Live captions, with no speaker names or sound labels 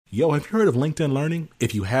Yo, have you heard of LinkedIn Learning?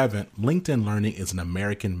 If you haven't, LinkedIn Learning is an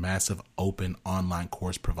American massive open online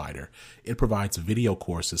course provider. It provides video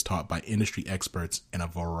courses taught by industry experts in a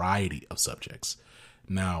variety of subjects.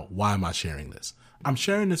 Now, why am I sharing this? I'm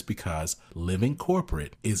sharing this because Living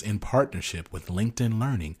Corporate is in partnership with LinkedIn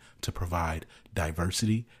Learning to provide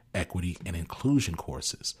diversity, equity, and inclusion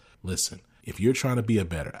courses. Listen, if you're trying to be a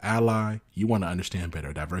better ally, you want to understand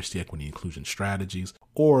better diversity, equity, inclusion strategies,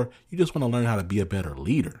 or you just want to learn how to be a better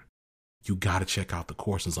leader, you got to check out the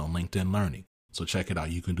courses on LinkedIn Learning. So check it out.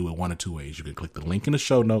 You can do it one of two ways. You can click the link in the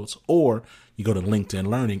show notes, or you go to LinkedIn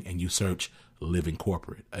Learning and you search Living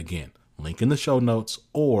Corporate. Again, link in the show notes,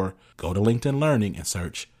 or go to LinkedIn Learning and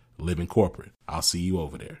search Living Corporate. I'll see you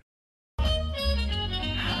over there.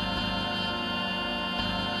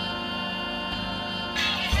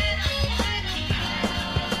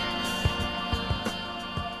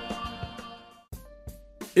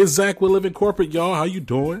 It's Zach with Living Corporate, y'all. How you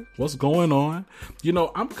doing? What's going on? You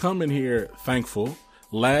know, I'm coming here thankful.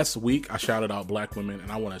 Last week, I shouted out black women, and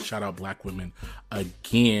I want to shout out black women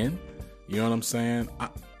again. You know what I'm saying?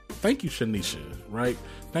 Thank you, Shanisha, right?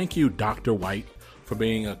 Thank you, Dr. White, for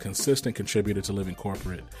being a consistent contributor to Living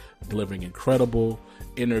Corporate, delivering incredible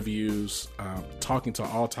interviews, talking to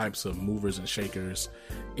all types of movers and shakers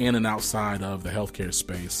in and outside of the healthcare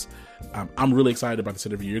space. I'm really excited about this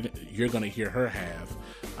interview you're going to hear her have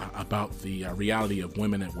about the reality of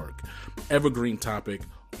women at work. Evergreen topic,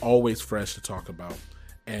 always fresh to talk about.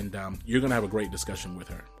 And you're going to have a great discussion with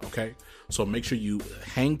her, okay? So make sure you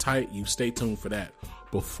hang tight, you stay tuned for that.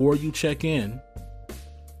 Before you check in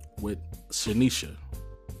with Shanisha,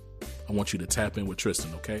 I want you to tap in with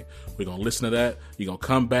Tristan, okay? We're going to listen to that. You're going to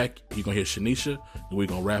come back. You're going to hear Shanisha, and we're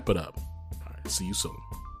going to wrap it up. All right, see you soon.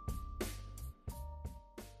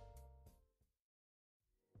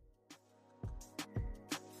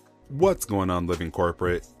 What's going on, Living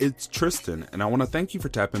Corporate? It's Tristan, and I want to thank you for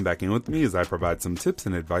tapping back in with me as I provide some tips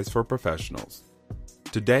and advice for professionals.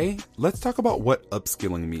 Today, let's talk about what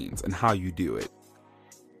upskilling means and how you do it.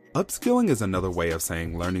 Upskilling is another way of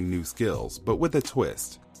saying learning new skills, but with a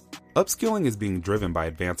twist. Upskilling is being driven by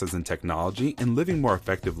advances in technology and living more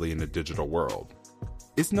effectively in a digital world.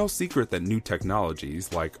 It's no secret that new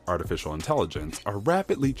technologies, like artificial intelligence, are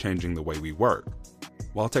rapidly changing the way we work.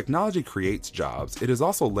 While technology creates jobs, it has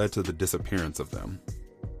also led to the disappearance of them.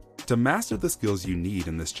 To master the skills you need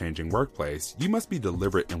in this changing workplace, you must be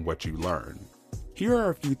deliberate in what you learn. Here are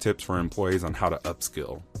a few tips for employees on how to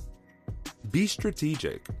upskill. Be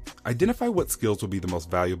strategic. Identify what skills will be the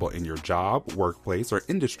most valuable in your job, workplace, or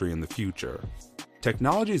industry in the future.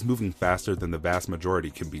 Technology is moving faster than the vast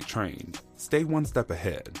majority can be trained. Stay one step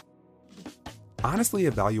ahead. Honestly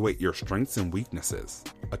evaluate your strengths and weaknesses.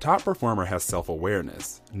 A top performer has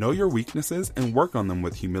self-awareness. Know your weaknesses and work on them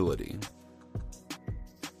with humility.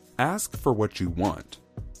 Ask for what you want.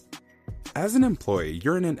 As an employee,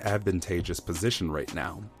 you're in an advantageous position right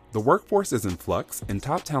now. The workforce is in flux and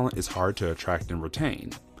top talent is hard to attract and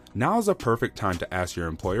retain. Now is a perfect time to ask your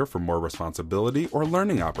employer for more responsibility or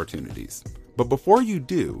learning opportunities. But before you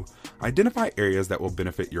do, identify areas that will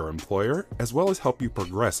benefit your employer as well as help you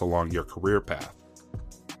progress along your career path.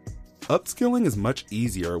 Upskilling is much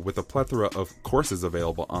easier with a plethora of courses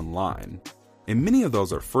available online, and many of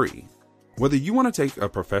those are free. Whether you want to take a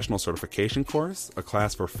professional certification course, a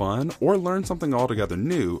class for fun, or learn something altogether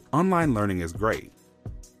new, online learning is great.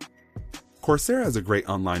 Coursera is a great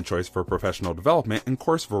online choice for professional development and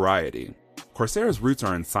course variety. Coursera's roots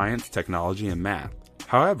are in science, technology, and math.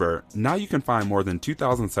 However, now you can find more than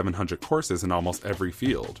 2,700 courses in almost every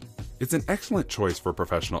field. It's an excellent choice for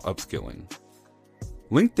professional upskilling.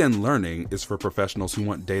 LinkedIn Learning is for professionals who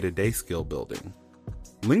want day-to-day skill building.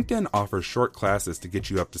 LinkedIn offers short classes to get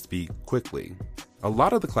you up to speed quickly. A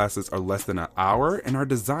lot of the classes are less than an hour and are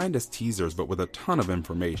designed as teasers but with a ton of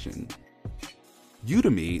information.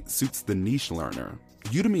 Udemy suits the niche learner.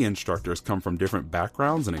 Udemy instructors come from different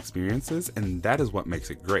backgrounds and experiences, and that is what makes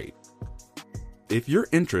it great. If your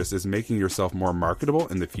interest is making yourself more marketable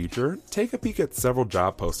in the future, take a peek at several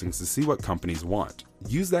job postings to see what companies want.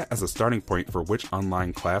 Use that as a starting point for which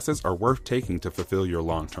online classes are worth taking to fulfill your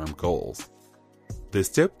long-term goals. This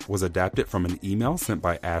tip was adapted from an email sent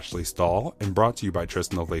by Ashley Stahl and brought to you by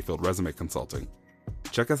Tristan of Layfield Resume Consulting.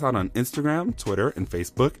 Check us out on Instagram, Twitter, and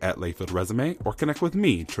Facebook at Layfield Resume, or connect with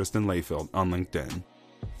me, Tristan Layfield, on LinkedIn.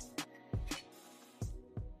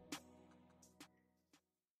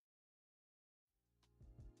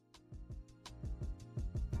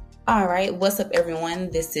 All right, what's up,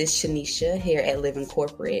 everyone? This is Shanisha here at Living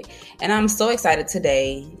Corporate, and I'm so excited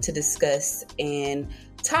today to discuss and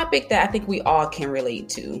topic that I think we all can relate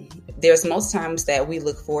to. There's most times that we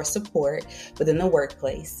look for support within the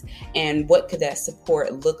workplace. And what could that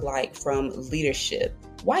support look like from leadership,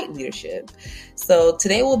 white leadership? So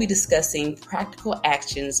today we'll be discussing practical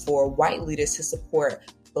actions for white leaders to support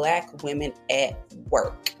Black women at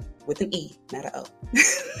work, with an E, not an O.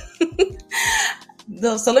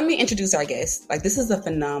 So let me introduce our guest. This is a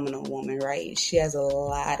phenomenal woman, right? She has a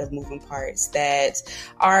lot of moving parts that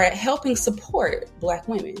are helping support Black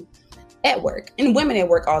women at work and women at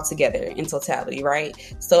work altogether in totality,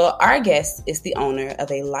 right? So our guest is the owner of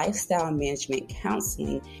a lifestyle management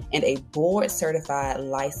counseling and a board certified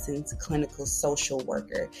licensed clinical social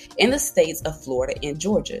worker in the states of Florida and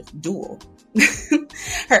Georgia, dual.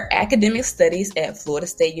 Her academic studies at Florida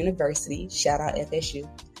State University, shout out FSU,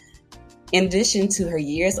 in addition to her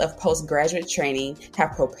years of postgraduate training,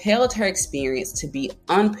 have propelled her experience to be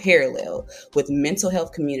unparalleled with mental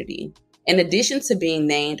health community. In addition to being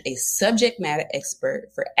named a subject matter expert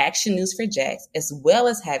for Action News for Jax, as well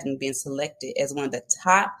as having been selected as one of the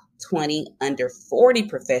top 20 under 40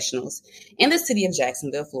 professionals in the city of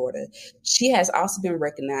Jacksonville, Florida, she has also been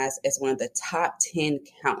recognized as one of the top 10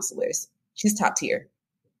 counselors. She's top tier.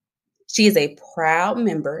 She is a proud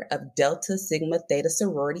member of Delta Sigma Theta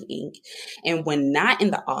Sorority, Inc. And when not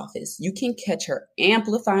in the office, you can catch her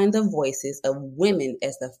amplifying the voices of women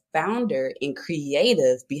as the founder and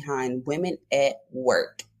creative behind Women at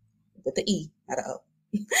Work, with the E, not an O.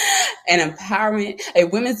 A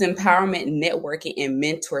women's empowerment networking and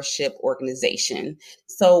mentorship organization.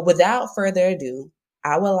 So without further ado,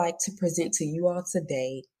 I would like to present to you all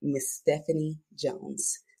today, Miss Stephanie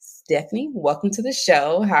Jones. Stephanie, welcome to the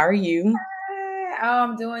show. How are you? Hi. Oh,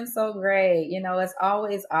 I'm doing so great. It's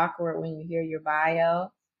always awkward when you hear your bio,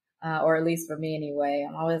 or at least for me anyway.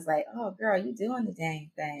 I'm always like, oh, girl, you doing the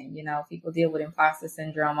dang thing. People deal with imposter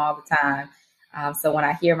syndrome all the time. So when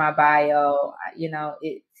I hear my bio,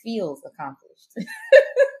 it feels accomplished.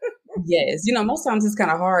 Yes. Most times it's kind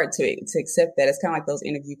of hard to accept that. It's kind of like those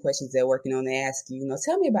interview questions they're working on. They ask you,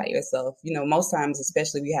 tell me about yourself. Most times,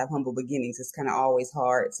 especially we have humble beginnings, it's kind of always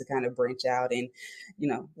hard to kind of branch out and,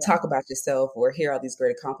 talk about yourself or hear all these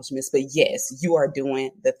great accomplishments. But yes, you are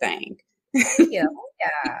doing the thing. Yeah.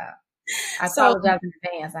 I apologize in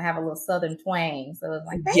advance. I have a little Southern twang. So it's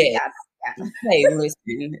like, thank God. Hey,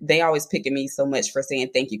 listen, they always picking me so much for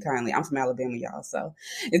saying thank you kindly. I'm from Alabama, y'all, so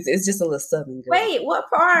it's just a little Southern girl. Wait, what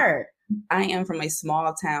part? I am from a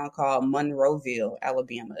small town called Monroeville,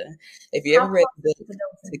 Alabama. If you ever read the book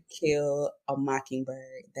To Kill a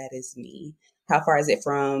Mockingbird, that is me. How far is it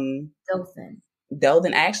from Dothan?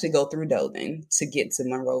 Dothan. I actually go through Dothan to get to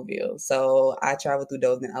Monroeville, so I travel through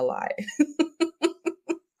Dothan a lot.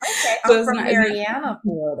 Okay, I'm from Marianna,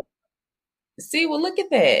 Florida. See, well, look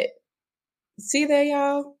at that. See there,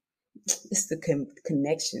 y'all? It's the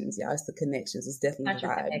connections, y'all. It's the connections. It's definitely the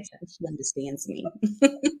vibe. She understands me.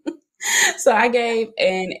 So I gave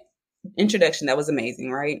an introduction that was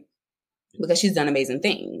amazing, right? Because she's done amazing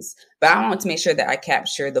things. But I want to make sure that I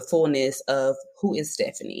capture the fullness of who is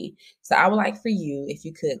Stephanie. So I would like for you, if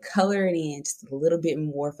you could color it in just a little bit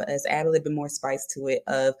more for us, add a little bit more spice to it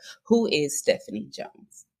of who is Stephanie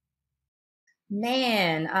Jones.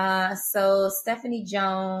 Man, so Stephanie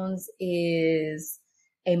Jones is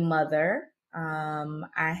a mother.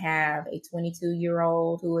 I have a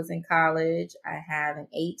 22-year-old who is in college. I have an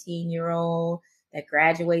 18-year-old that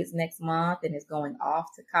graduates next month and is going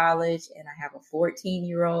off to college. And I have a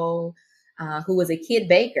 14-year-old who is a kid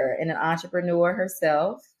baker and an entrepreneur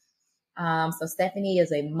herself. So Stephanie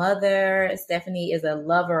is a mother. Stephanie is a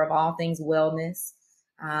lover of all things wellness.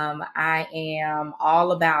 I am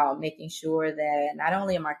all about making sure that not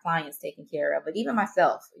only are my clients taken care of, but even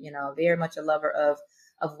myself, very much a lover of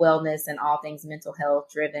wellness and all things mental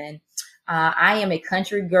health driven. I am a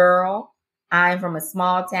country girl. I'm from a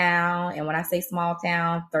small town. And when I say small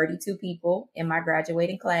town, 32 people in my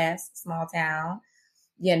graduating class, small town,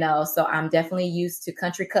 so I'm definitely used to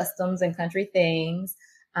country customs and country things.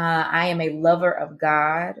 I am a lover of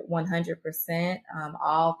God, 100%.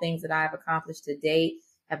 All things that I've accomplished to date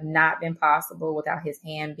have not been possible without his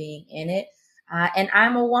hand being in it. And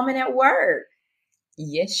I'm a woman at work.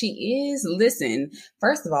 Yes, she is. Listen,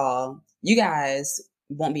 first of all, you guys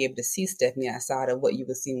won't be able to see Stephanie outside of what you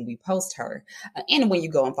will see when we post her and when you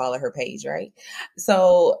go and follow her page, right?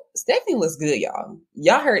 So Stephanie looks good, y'all.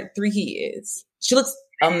 Y'all heard 3 kids. She looks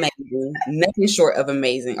amazing, nothing short of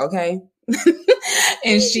amazing, okay?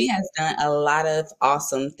 And she has done a lot of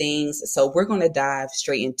awesome things. So we're going to dive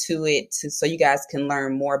straight into it so you guys can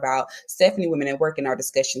learn more about Stephanie Women at Work in our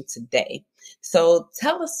discussion today. So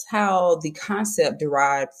tell us how the concept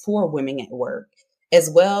derived for Women at Work as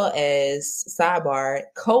well as sidebar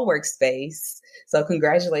co-work space. So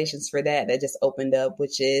congratulations for that. That just opened up,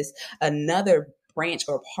 which is another branch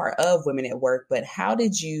or part of Women at Work. But how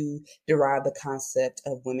did you derive the concept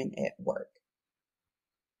of Women at Work?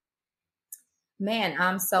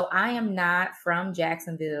 Man, so I am not from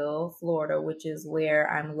Jacksonville, Florida, which is where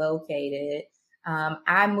I'm located.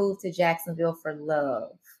 I moved to Jacksonville for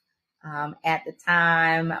love. At the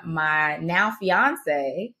time, my now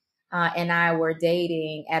fiance and I were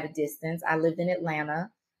dating at a distance. I lived in Atlanta,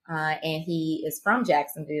 and he is from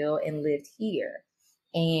Jacksonville and lived here.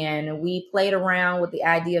 And we played around with the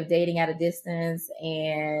idea of dating at a distance.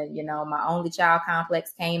 And, my only child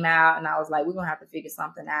complex came out, and I was like, we're going to have to figure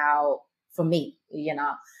something out for me,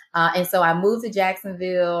 and so I moved to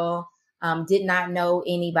Jacksonville, did not know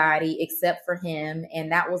anybody except for him.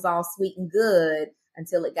 And that was all sweet and good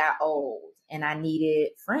until it got old and I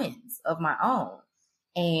needed friends of my own.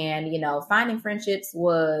 And, finding friendships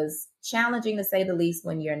was challenging to say the least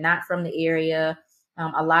when you're not from the area.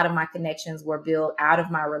 A lot of my connections were built out of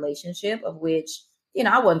my relationship, of which,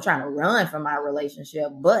 I wasn't trying to run from my relationship,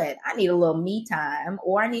 but I need a little me time,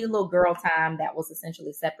 or I need a little girl time that was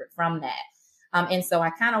essentially separate from that. And so I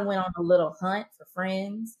kind of went on a little hunt for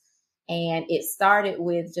friends, and it started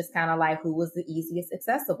with just kind of like who was the easiest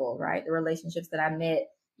accessible, right? The relationships that I met,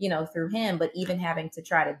 through him, but even having to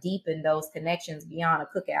try to deepen those connections beyond a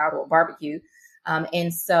cookout or a barbecue.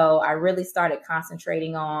 And so I really started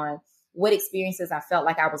concentrating on what experiences I felt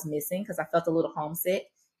like I was missing, because I felt a little homesick,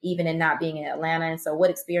 even in not being in Atlanta. And so what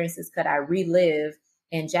experiences could I relive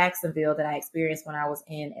in Jacksonville that I experienced when I was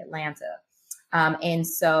in Atlanta? And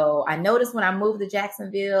so I noticed when I moved to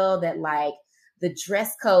Jacksonville that like the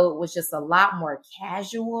dress code was just a lot more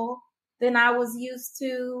casual than I was used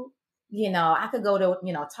to. I could go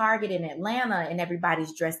to, Target in Atlanta and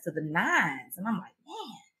everybody's dressed to the nines. And I'm like,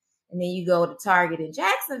 man. And then you go to Target in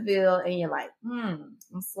Jacksonville and you're like,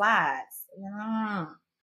 some slides.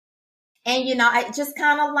 And, I just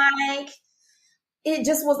kind of like, it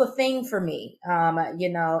just was a thing for me,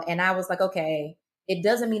 and I was like, okay, it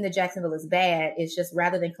doesn't mean that Jacksonville is bad. It's just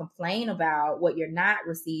rather than complain about what you're not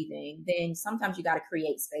receiving, then sometimes you got to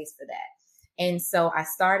create space for that. And so I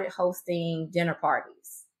started hosting dinner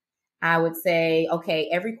parties. I would say, okay,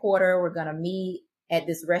 every quarter we're going to meet at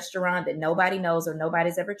this restaurant that nobody knows or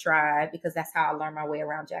nobody's ever tried, because that's how I learned my way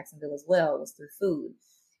around Jacksonville as well, was through food.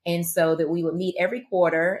 And so that we would meet every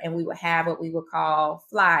quarter and we would have what we would call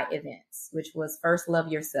fly events, which was First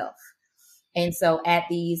Love Yourself. And so at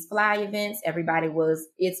these fly events,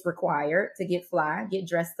 it's required to get fly, get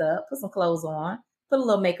dressed up, put some clothes on, put a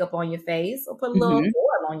little makeup on your face, or put a little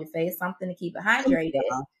oil on your face, something to keep it hydrated.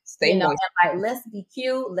 Stay moist. And like, let's be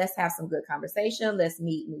cute. Let's have some good conversation. Let's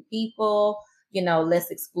meet new people. Let's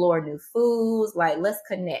explore new foods. Like, let's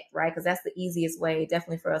connect, right? Because that's the easiest way,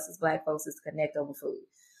 definitely for us as Black folks, is to connect over food.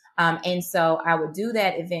 And so I would do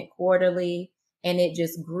that event quarterly, and it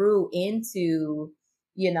just grew into,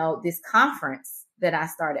 this conference that I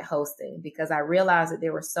started hosting, because I realized that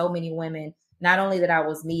there were so many women, not only that I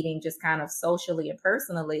was meeting just kind of socially and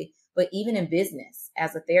personally, but even in business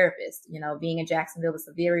as a therapist. Being in Jacksonville is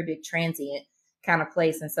a very big transient kind of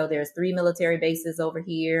place. And so there's 3 military bases over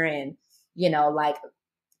here, and, like,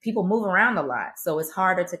 people move around a lot. So it's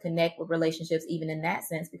harder to connect with relationships, even in that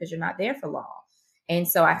sense, because you're not there for long. And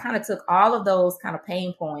so I kind of took all of those kind of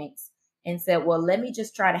pain points and said, well, let me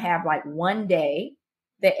just try to have like one day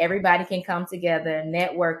that everybody can come together,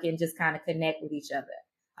 network, and just kind of connect with each other.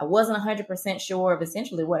 I wasn't 100% sure of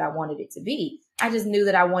essentially what I wanted it to be. I just knew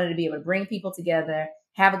that I wanted to be able to bring people together,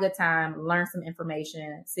 have a good time, learn some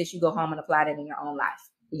information, since you go home and apply that in your own life.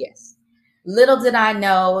 Yes. Little did I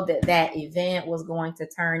know that event was going to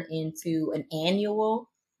turn into an annual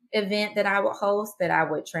event that I would host, that I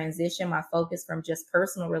would transition my focus from just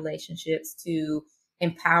personal relationships to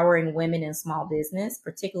empowering women in small business,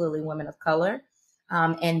 particularly women of color.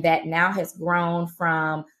 And that now has grown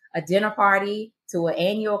from a dinner party to an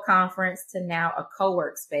annual conference to now a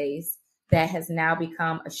co-work space that has now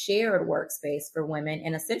become a shared workspace for women,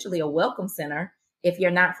 and essentially a welcome center if you're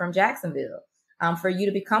not from Jacksonville. For you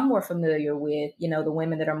to become more familiar with, the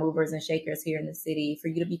women that are movers and shakers here in the city, for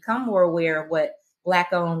you to become more aware of what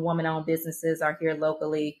Black-owned, woman-owned businesses are here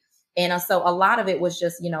locally. And so a lot of it was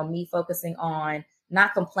just, me focusing on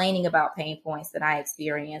not complaining about pain points that I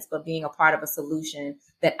experienced, but being a part of a solution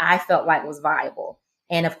that I felt like was viable.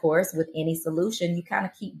 And of course, with any solution, you kind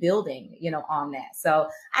of keep building, on that. So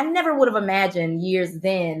I never would have imagined years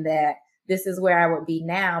then that this is where I would be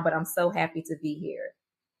now, but I'm so happy to be here.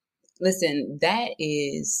 Listen, that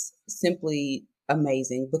is simply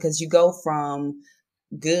amazing, because you go from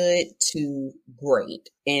good to great.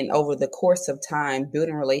 And over the course of time,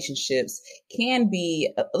 building relationships can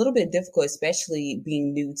be a little bit difficult, especially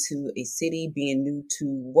being new to a city, being new to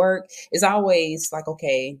work. It's always like,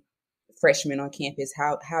 okay, freshmen on campus,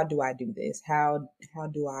 how do I do this? How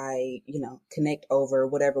do I, connect over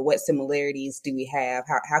whatever, what similarities do we have?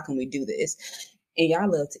 How can we do this? And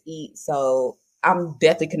y'all love to eat, so I'm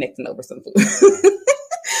definitely connecting over some food.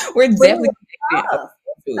 We're definitely connecting over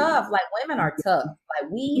food. Tough. Like, women are tough.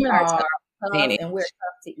 Like, we are tough, and we're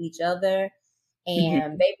tough to each other.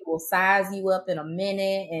 And baby will size you up in a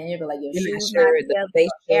minute, and you'll be like, your shoes not together, your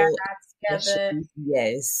hair not together.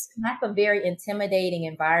 Yes. And that's a very intimidating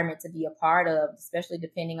environment to be a part of, especially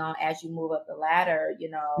depending on as you move up the ladder, you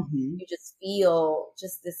just feel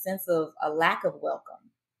just this sense of a lack of welcome,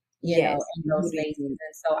 you know, in those spaces. And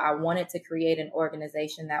so I wanted to create an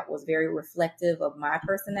organization that was very reflective of my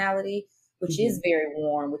personality, which is very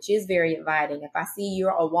warm, which is very inviting. If I see you're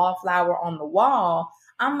a wallflower on the wall,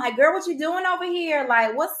 I'm like, girl, what you doing over here?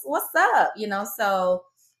 Like, what's up? So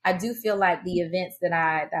I do feel like the events that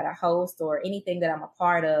I host or anything that I'm a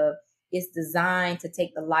part of is designed to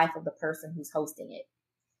take the life of the person who's hosting it.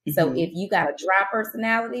 So if you got a dry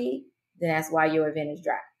personality, then that's why your event is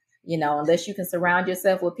dry. Unless you can surround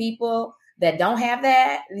yourself with people that don't have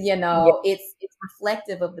that, it's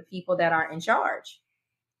reflective of the people that are in charge.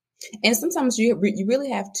 And sometimes you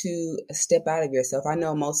really have to step out of yourself. I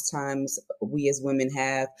know most times we as women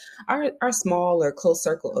have our small or close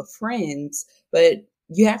circle of friends, but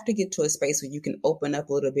you have to get to a space where you can open up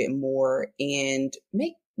a little bit more and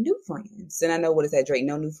make new friends. And I know, what is that, Drake?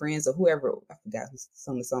 No new friends, or whoever, I forgot who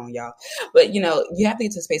sung the song, y'all. But, you have to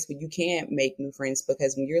get to a space where you can make new friends,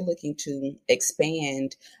 because when you're looking to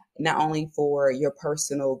expand, not only for your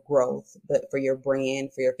personal growth, but for your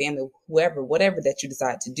brand, for your family, whatever that you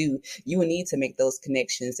decide to do, you will need to make those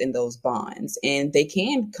connections and those bonds. And they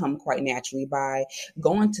can come quite naturally by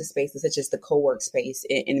going to spaces such as the co-work space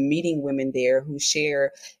and meeting women there who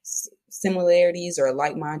share similarities or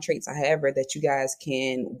like-minded traits, however, that you guys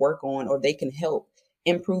can work on, or they can help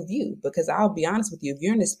improve you. Because I'll be honest with you, if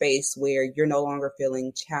you're in a space where you're no longer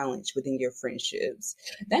feeling challenged within your friendships,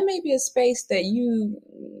 that may be a space that you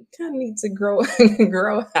kind of need to grow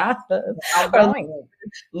out of.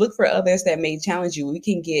 Look for others that may challenge you. We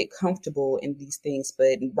can get comfortable in these things,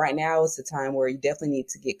 but right now is the time where you definitely need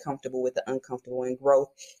to get comfortable with the uncomfortable, and growth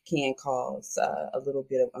can cause a little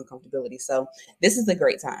bit of uncomfortability. So this is a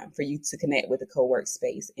great time for you to connect with a co-work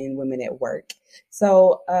space and women at work.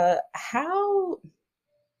 So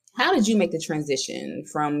how did you make the transition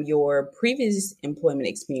from your previous employment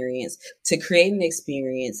experience to create an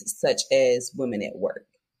experience such as Women at Work?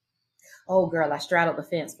 Oh, girl, I straddled the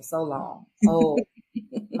fence for so long. Oh,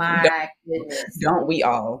 my goodness. Don't we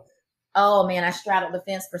all? Oh, man, I straddled the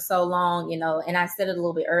fence for so long, and I said it a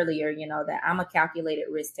little bit earlier, that I'm a calculated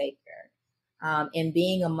risk taker. And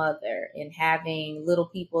being a mother and having little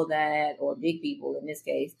people or big people in this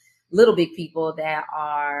case, little big people that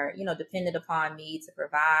are, dependent upon me to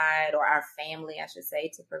provide, or our family, I should say,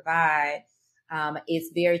 to provide.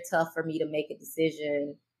 It's very tough for me to make a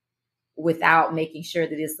decision without making sure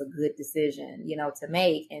that it's a good decision, to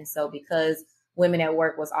make. And so because Women at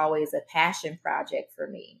Work was always a passion project for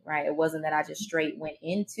me, right? It wasn't that I just straight went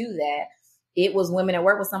into that. It was Women at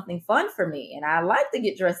Work was something fun for me. And I like to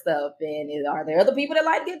get dressed up. And are there other people that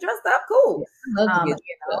like to get dressed up? Cool.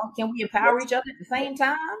 Can we empower each other at the same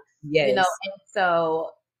time? Yes. And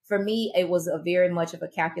so for me, it was a very much of a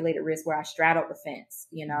calculated risk where I straddled the fence.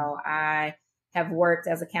 I have worked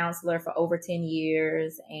as a counselor for over 10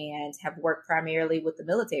 years and have worked primarily with the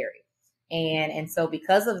military. And so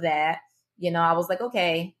because of that, I was like,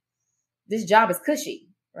 okay, this job is cushy,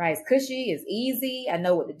 right? It's cushy, it's easy. I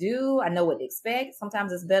know what to do. I know what to expect.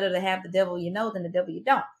 Sometimes it's better to have the devil you know than the devil you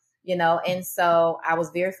don't, And so I was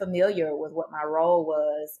very familiar with what my role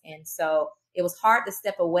was. And so it was hard to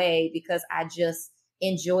step away because I just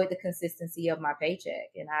enjoyed the consistency of my paycheck,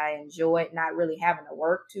 and I enjoyed not really having to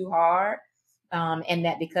work too hard. And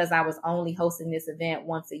that because I was only hosting this event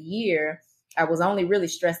once a year, I was only really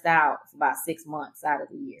stressed out for about 6 months out of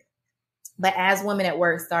the year. But as Women at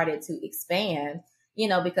Work started to expand,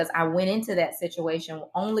 because I went into that situation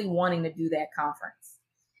only wanting to do that conference.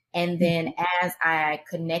 And then as I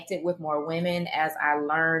connected with more women, as I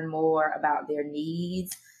learned more about their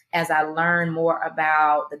needs, as I learned more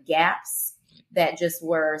about the gaps that just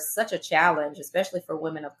were such a challenge, especially for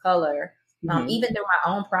women of color, even through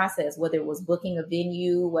my own process, whether it was booking a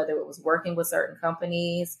venue, whether it was working with certain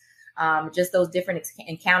companies, just those different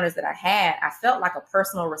encounters that I had, I felt like a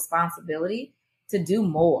personal responsibility to do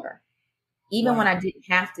more. even when I didn't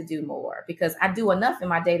have to do more, because I do enough in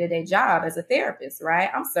my day-to-day job as a therapist, right?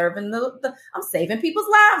 I'm serving I'm saving people's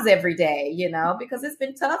lives every day, because it's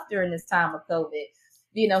been tough during this time of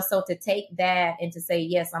COVID, so to take that and to say,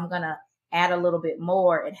 yes, I'm going to add a little bit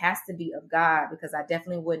more, it has to be of God, because I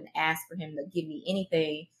definitely wouldn't ask for him to give me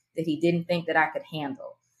anything that he didn't think that I could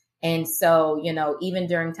handle. And so, even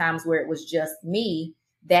during times where it was just me,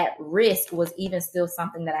 that risk was even still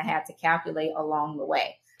something that I had to calculate along the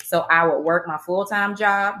way. So I would work my full-time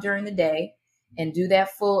job during the day and do that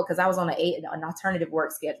because I was on an alternative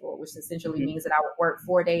work schedule, which essentially means that I would work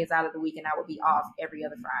 4 days out of the week and I would be off every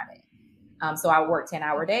other Friday. So I would work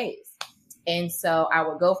 10-hour days. And so I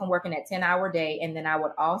would go from working that 10-hour day, and then I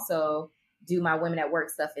would also do my women at work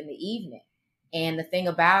stuff in the evening. And the thing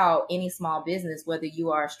about any small business, whether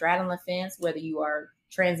you are straddling the fence, whether you are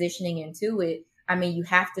transitioning into it, I mean, you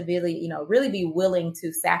have to really be willing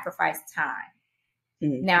to sacrifice time.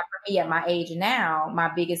 Mm-hmm. Now, for me at my age now, my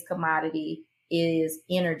biggest commodity is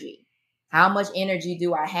energy. How much energy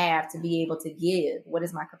do I have to be able to give? What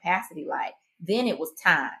is my capacity like? Then it was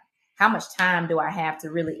time. How much time do I have to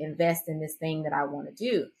really invest in this thing that I want to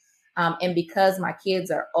do? And because my kids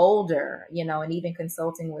are older, and even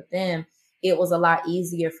consulting with them, it was a lot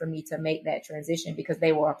easier for me to make that transition because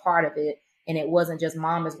they were a part of it. And it wasn't just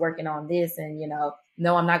mom is working on this and,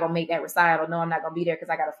 no, I'm not going to make that recital. No, I'm not going to be there because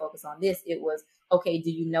I got to focus on this. It was, okay, do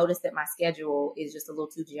you notice that my schedule is just a little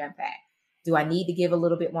too jam-packed? Do I need to give a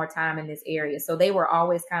little bit more time in this area? So they were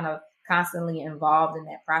always kind of constantly involved in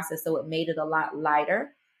that process. So it made it a lot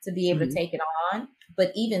lighter to be able to take it on.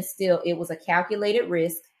 But even still, it was a calculated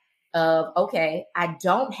risk of, okay, I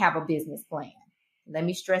don't have a business plan. Let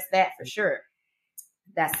me stress that for sure.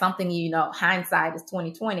 That's something, hindsight is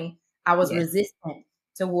 2020. I was resistant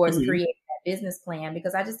towards creating that business plan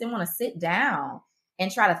because I just didn't want to sit down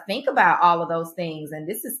and try to think about all of those things. And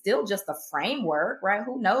this is still just a framework, right?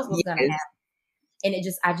 Who knows what's going to happen?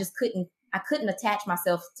 And I couldn't attach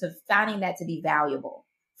myself to finding that to be valuable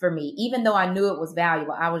for me. Even though I knew it was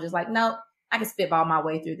valuable, I was just like, no, I can spitball my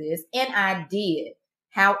way through this. And I did.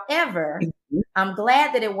 However, I'm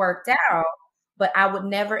glad that it worked out, but I would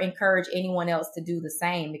never encourage anyone else to do the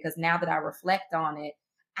same because now that I reflect on it,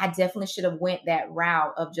 I definitely should have went that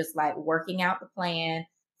route of just like working out the plan,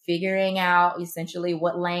 figuring out essentially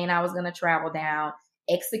what lane I was going to travel down,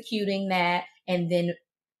 executing that, and then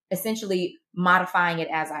essentially modifying it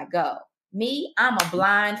as I go. Me, I'm a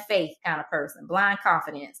blind faith kind of person, blind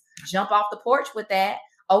confidence. Jump off the porch with that.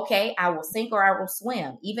 Okay, I will sink or I will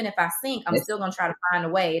swim. Even if I sink, I'm still going to try to find a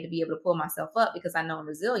way to be able to pull myself up because I know I'm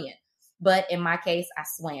resilient. But in my case, I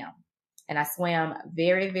swam. And I swam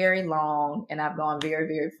very, very long, and I've gone very,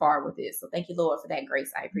 very far with it. So thank you, Lord, for that grace.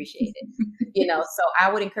 I appreciate it. So I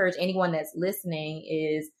would encourage anyone that's listening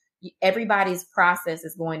is everybody's process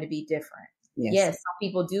is going to be different. Yes, some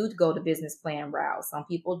people do go the business plan route. Some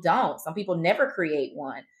people don't. Some people never create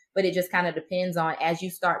one. But it just kind of depends on as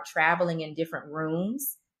you start traveling in different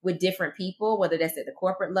rooms with different people, whether that's at the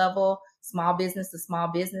corporate level, small business to small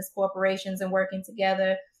business corporations and working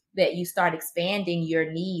together, that you start expanding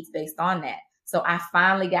your needs based on that. So I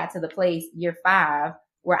finally got to the place year 5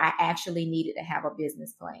 where I actually needed to have a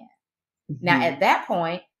business plan. Mm-hmm. Now, at that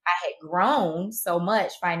point, I had grown so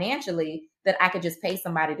much financially that I could just pay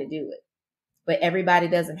somebody to do it. But everybody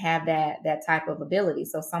doesn't have that type of ability.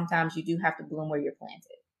 So sometimes you do have to bloom where you're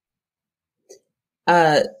planted.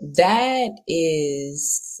 That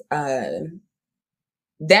is,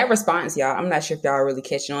 that response, y'all, I'm not sure if y'all are really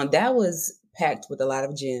catching on. That was packed with a lot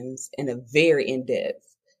of gems and a very in-depth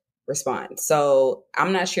response. So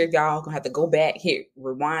I'm not sure if y'all gonna have to go back here,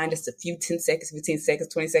 rewind just a few 10 seconds, 15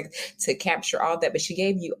 seconds, 20 seconds to capture all that, but she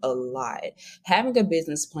gave you a lot. Having a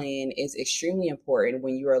business plan is extremely important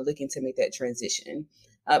when you are looking to make that transition.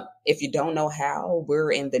 If you don't know how,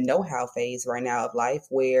 we're in the know-how phase right now of life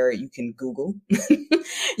where you can Google.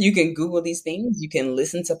 You can Google these things. You can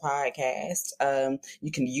listen to podcasts. You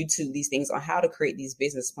can YouTube these things on how to create these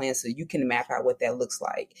business plans so you can map out what that looks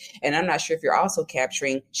like. And I'm not sure if you're also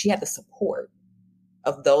capturing, she had the support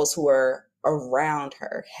of those who are around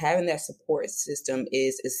her. Having that support system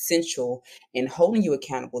is essential in holding you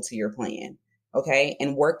accountable to your plan. Okay.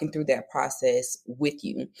 And working through that process with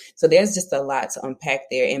you. So there's just a lot to unpack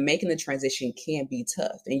there, and making the transition can be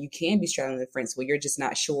tough, and you can be straddling the fence where you're just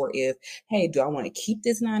not sure if, hey, do I want to keep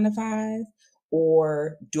this 9 to 5,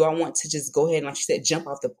 or do I want to just go ahead and, like you said, jump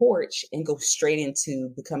off the porch and go straight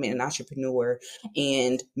into becoming an entrepreneur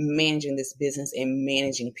and managing this business and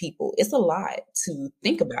managing people? It's a lot to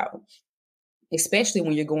think about. especially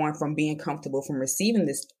when you're going from being comfortable from receiving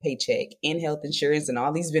this paycheck and health insurance and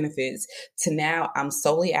all these benefits to now I'm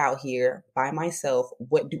solely out here by myself.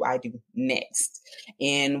 What do I do next?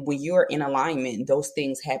 And when you're in alignment, those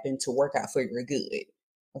things happen to work out for your good.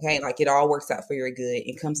 Okay, like it all works out for your good.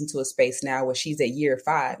 It comes into a space now where she's at year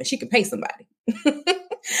 5 and she can pay somebody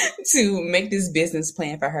to make this business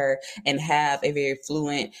plan for her and have a very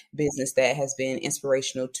fluent business that has been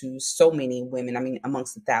inspirational to so many women. I mean,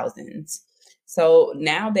 amongst the thousands. So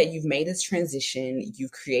now that you've made this transition,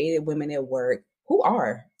 you've created Women at Work. Who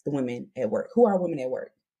are the women at work? Who are women at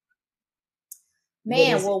work?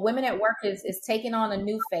 Man, well, Women at Work is taking on a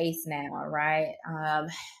new face now, right?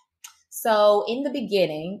 So in the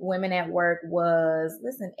beginning, Women at Work was,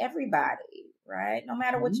 listen, everybody, right? No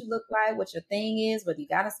matter what you look like, what your thing is, whether you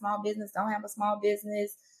got a small business, don't have a small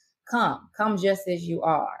business, come just as you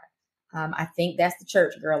are. I think that's the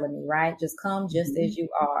church girl in me, right? Just come just as you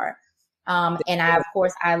are. And of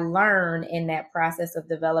course, I learned in that process of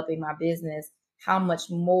developing my business how much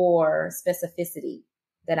more specificity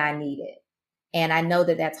that I needed. And I know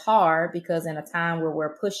that that's hard because in a time where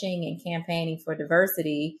we're pushing and campaigning for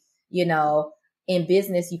diversity, you know, in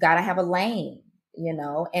business, you got to have a lane, you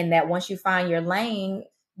know, and that once you find your lane,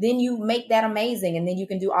 then you make that amazing. And then you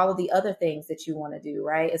can do all of the other things that you want to do,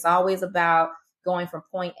 right? It's always about going from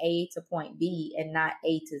point A to point B and not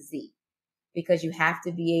A to Z, because you have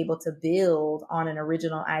to be able to build on an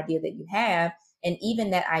original idea that you have. And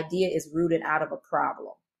even that idea is rooted out of a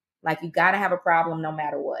problem. Like you got to have a problem no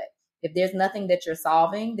matter what. If there's nothing that you're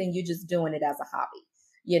solving, then you're just doing it as a hobby,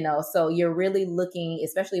 you know? So you're really looking,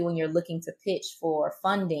 especially when you're looking to pitch for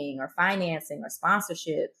funding or financing or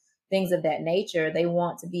sponsorship, things of that nature, they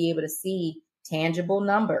want to be able to see tangible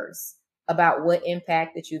numbers about what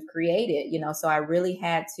impact that you've created, you know? So I really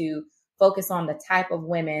had to focus on the type of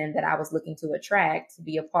women that I was looking to attract to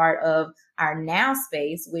be a part of our now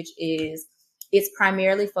space, which is, it's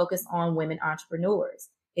primarily focused on women entrepreneurs.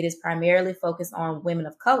 It is primarily focused on women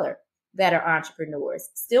of color that are entrepreneurs,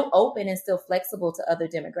 still open and still flexible to other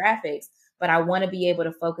demographics. But I want to be able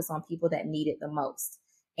to focus on people that need it the most.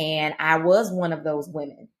 And I was one of those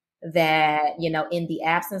women that, you know, in the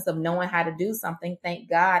absence of knowing how to do something, thank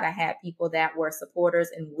God I had people that were supporters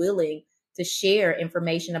and willing to share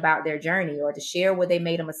information about their journey, or to share where they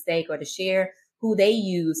made a mistake, or to share who they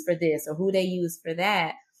use for this or who they use for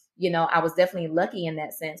that. You know, I was definitely lucky in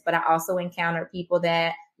that sense, but I also encountered people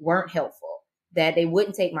that weren't helpful, that they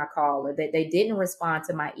wouldn't take my call, or that they didn't respond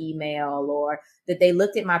to my email, or that they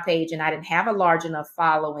looked at my page and I didn't have a large enough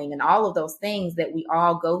following, and all of those things that we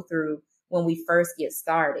all go through when we first get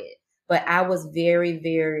started. But I was very,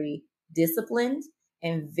 very disciplined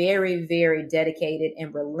and very, very dedicated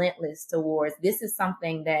and relentless towards, this is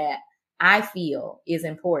something that I feel is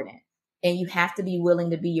important. And you have to be willing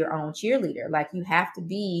to be your own cheerleader. Like you have to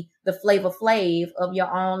be the Flavor Flav of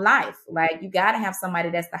your own life. Like you got to have somebody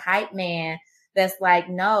that's the hype man, that's like,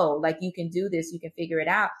 no, like you can do this, you can figure it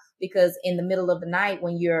out. Because in the middle of the night,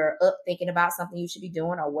 when you're up thinking about something you should be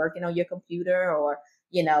doing, or working on your computer, or,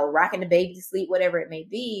 you know, rocking the baby to sleep, whatever it may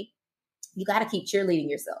be, you got to keep cheerleading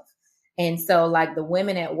yourself. And so like the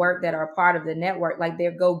women at work that are a part of the network, like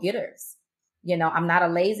they're go-getters. You know, I'm not a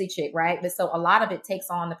lazy chick, right? But so a lot of it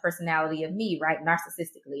takes on the personality of me, right?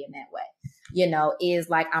 Narcissistically in that way, you know, is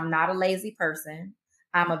like, I'm not a lazy person.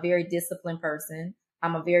 I'm a very disciplined person.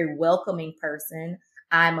 I'm a very welcoming person.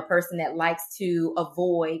 I'm a person that likes to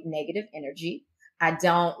avoid negative energy. I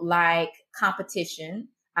don't like competition.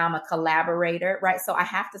 I'm a collaborator, right? So I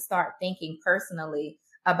have to start thinking personally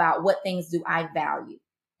about what things do I value.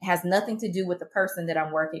 It has nothing to do with the person that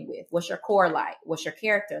I'm working with. What's your core like? What's your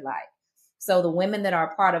character like? So the women that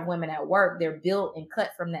are a part of Women at Work, they're built and cut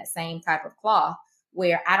from that same type of cloth,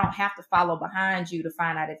 where I don't have to follow behind you to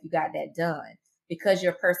find out if you got that done. Because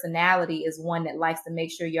your personality is one that likes to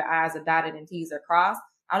make sure your I's are dotted and T's are crossed,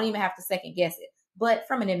 I don't even have to second guess it. But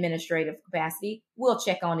from an administrative capacity, we'll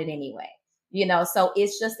check on it anyway. You know, so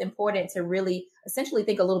it's just important to really essentially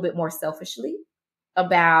think a little bit more selfishly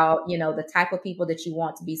about, you know, the type of people that you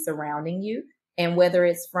want to be surrounding you. And whether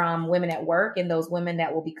it's from Women at Work and those women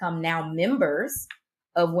that will become now members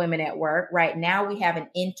of Women at Work, right now we have an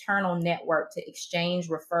internal network to exchange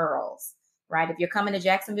referrals, right? If you're coming to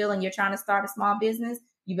Jacksonville and you're trying to start a small business,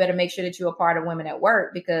 you better make sure that you're a part of Women at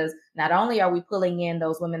Work, because not only are we pulling in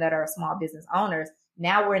those women that are small business owners,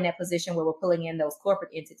 now we're in that position where we're pulling in those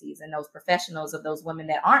corporate entities and those professionals of those women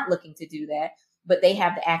that aren't looking to do that, but they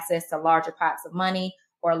have the access to larger pots of money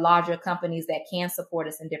or larger companies that can support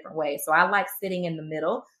us in different ways. So I like sitting in the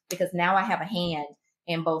middle, because now I have a hand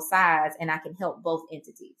in both sides and I can help both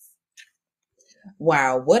entities.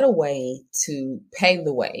 Wow, what a way to pave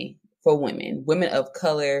the way for women of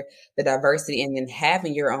color, the diversity, and then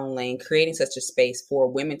having your own lane, creating such a space for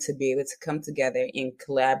women to be able to come together and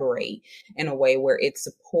collaborate in a way where it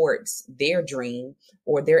supports their dream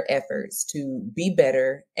or their efforts to be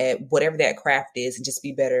better at whatever that craft is and just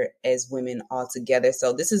be better as women all together.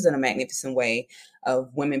 So this is in a magnificent way of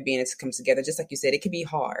women being able to come together. Just like you said, it could be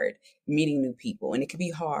hard meeting new people and it could be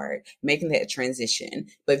hard making that transition.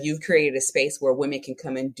 But if you've created a space where women can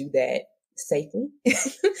come and do that safely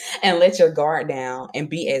and let your guard down and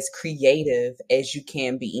be as creative as you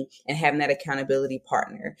can be, and having that accountability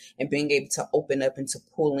partner and being able to open up and to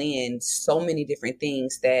pull in so many different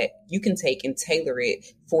things that you can take and tailor it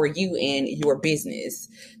for you and your business.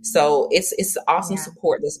 So it's awesome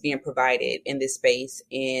support that's being provided in this space,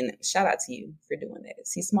 and shout out to you for doing that.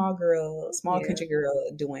 See, small country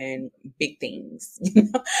girl doing big things,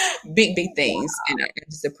 big things. And I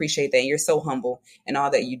just appreciate that. And you're so humble in all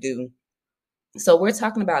that you do. So we're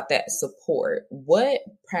talking about that support. What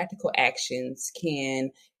practical actions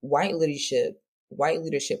can white leadership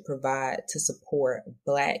provide to support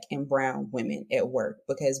Black and brown women at work?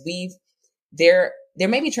 Because there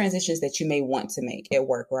may be transitions that you may want to make at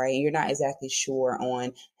work, right? And you're not exactly sure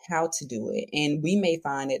on how to do it. And we may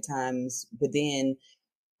find at times within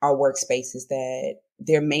our workspaces that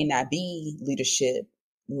there may not be leadership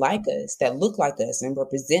like us, that look like us and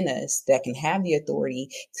represent us, that can have the authority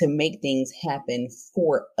to make things happen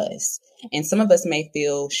for us. And some of us may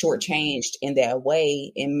feel shortchanged in that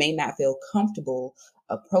way and may not feel comfortable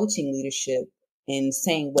approaching leadership and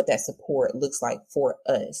saying what that support looks like for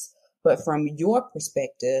us. But from your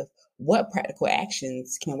perspective, what practical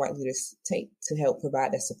actions can white leaders take to help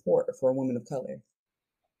provide that support for women of color?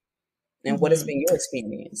 And what has been your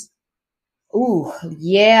experience? Ooh,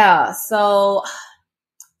 yeah. So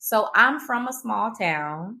I'm from a small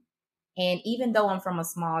town, and even though I'm from a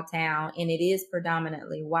small town and it is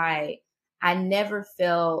predominantly white, I never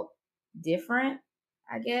felt different.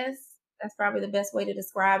 I guess that's probably the best way to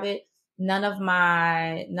describe it. None of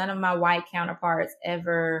my white counterparts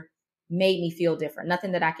ever made me feel different.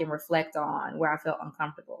 Nothing that I can reflect on where I felt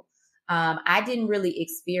uncomfortable. I didn't really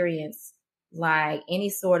experience like any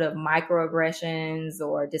sort of microaggressions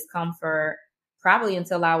or discomfort probably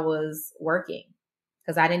until I was working.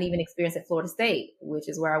 Because I didn't even experience at Florida State, which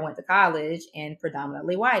is where I went to college, and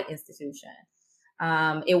predominantly white institution.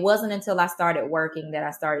 It wasn't until I started working that I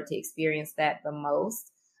started to experience that the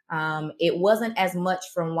most. It wasn't as much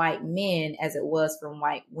from white men as it was from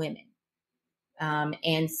white women.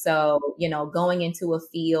 And so, going into a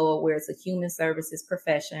field where it's a human services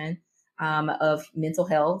profession of mental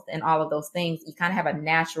health and all of those things, you kind of have a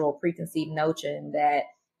natural preconceived notion that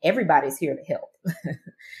everybody's here to help,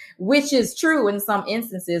 which is true in some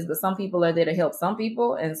instances, but some people are there to help some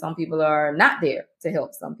people and some people are not there to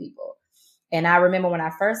help some people. And I remember when I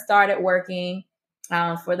first started working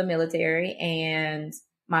for the military, and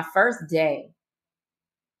my first day,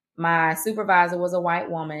 my supervisor was a white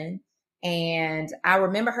woman, and I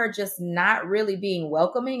remember her just not really being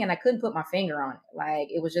welcoming, and I couldn't put my finger on it. Like,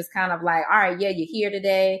 it was just kind of like, all right, yeah, you're here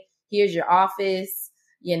today. Here's your office.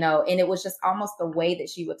 And it was just almost the way that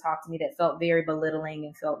she would talk to me that felt very belittling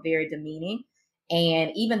and felt very demeaning.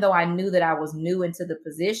 And even though I knew that I was new into the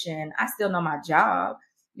position, I still know my job,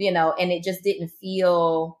 and it just didn't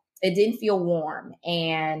feel warm.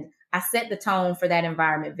 And I set the tone for that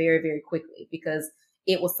environment very, very quickly because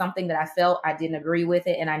it was something that I felt I didn't agree with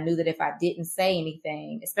it. And I knew that if I didn't say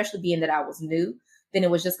anything, especially being that I was new, then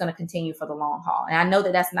it was just going to continue for the long haul. And I know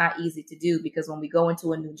that that's not easy to do because when we go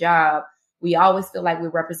into a new job, we always feel like we're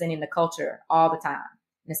representing the culture all the time,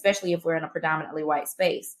 and especially if we're in a predominantly white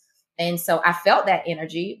space. And so I felt that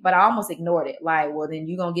energy, but I almost ignored it. Like, well, then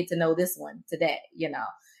you're going to get to know this one today,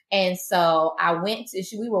 And so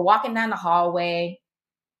we were walking down the hallway,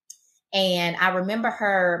 and I remember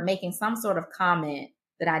her making some sort of comment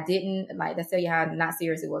that I didn't like. That's tell you how not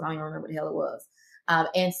serious it was. I don't even remember what the hell it was.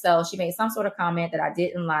 And so she made some sort of comment that I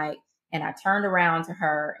didn't like. And I turned around to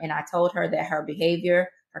her and I told her that her behavior,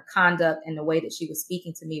 her conduct, and the way that she was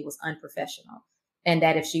speaking to me was unprofessional. And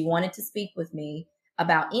that if she wanted to speak with me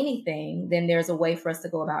about anything, then there's a way for us to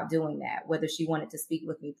go about doing that, whether she wanted to speak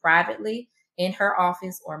with me privately in her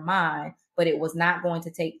office or mine, but it was not going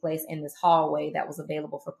to take place in this hallway that was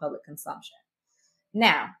available for public consumption.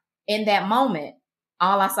 Now, in that moment,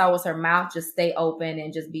 all I saw was her mouth just stay open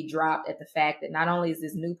and just be dropped at the fact that not only is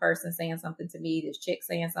this new person saying something to me, this chick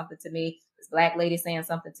saying something to me, this Black lady saying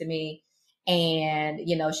something to me. And,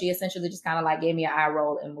 she essentially just kind of like gave me an eye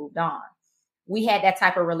roll and moved on. We had that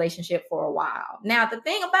type of relationship for a while. Now, the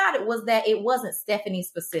thing about it was that it wasn't Stephanie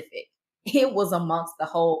specific. It was amongst the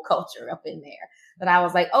whole culture up in there. But I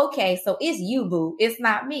was like, okay, so it's you, boo. It's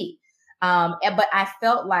not me. But I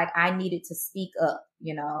felt like I needed to speak up,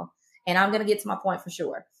 and I'm going to get to my point for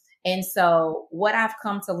sure. And so what I've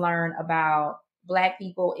come to learn about Black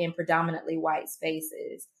people in predominantly white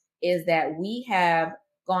spaces is that we have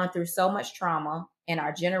gone through so much trauma in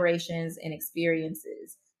our generations and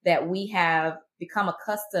experiences that we have become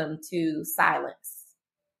accustomed to silence.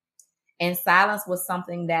 And silence was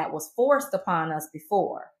something that was forced upon us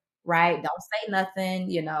before, right? Don't say nothing,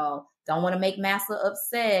 don't want to make massa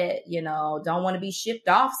upset, don't want to be shipped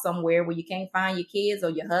off somewhere where you can't find your kids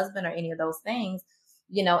or your husband or any of those things,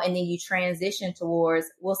 and then you transition towards,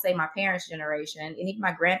 we'll say my parents' generation and even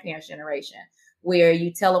my grandparents' generation, where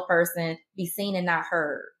you tell a person, be seen and not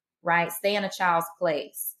heard, right? Stay in a child's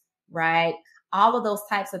place, right? All of those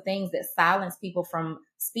types of things that silence people from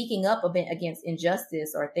speaking up against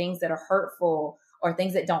injustice or things that are hurtful or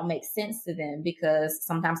things that don't make sense to them, because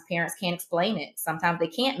sometimes parents can't explain it. Sometimes they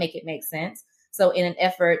can't make it make sense. So in an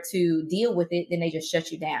effort to deal with it, then they just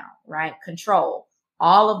shut you down, right? Control.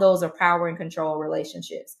 All of those are power and control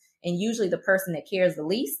relationships. And usually the person that cares the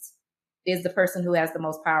least is the person who has the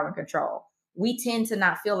most power and control. We tend to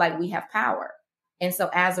not feel like we have power. And so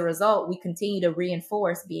as a result, we continue to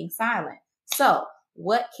reinforce being silent. So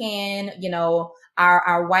what can,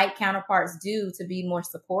 our white counterparts do to be more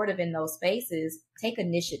supportive in those spaces? Take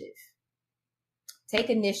initiative. Take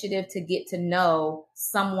initiative to get to know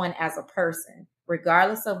someone as a person,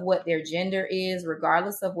 regardless of what their gender is,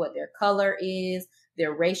 regardless of what their color is,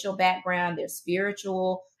 their racial background, their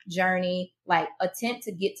spiritual journey. Like, attempt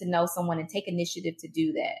to get to know someone and take initiative to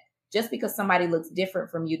do that. Just because somebody looks different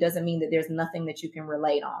from you doesn't mean that there's nothing that you can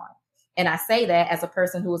relate on. And I say that as a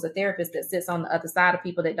person who is a therapist that sits on the other side of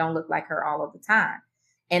people that don't look like her all of the time.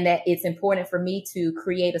 And that it's important for me to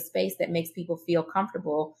create a space that makes people feel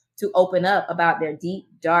comfortable to open up about their deep,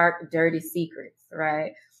 dark, dirty secrets,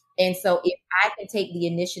 right? And so if I can take the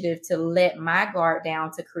initiative to let my guard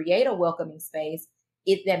down to create a welcoming space,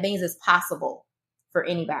 that means it's possible for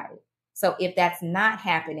anybody. So if that's not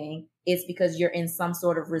happening, it's because you're in some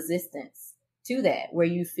sort of resistance to that, where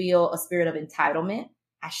you feel a spirit of entitlement.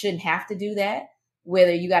 I shouldn't have to do that.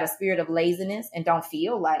 Whether you got a spirit of laziness and don't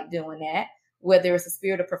feel like doing that, whether it's a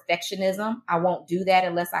spirit of perfectionism, I won't do that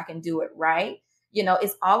unless I can do it right.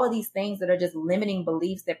 It's all of these things that are just limiting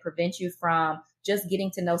beliefs that prevent you from just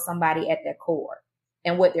getting to know somebody at their core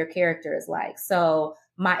and what their character is like. So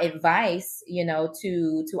my advice,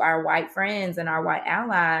 to our white friends and our white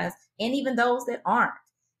allies, and even those that aren't,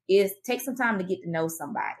 is take some time to get to know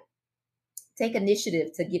somebody. Take initiative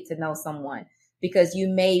to get to know someone, because you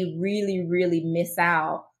may really, really miss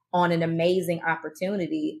out on an amazing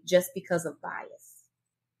opportunity just because of bias.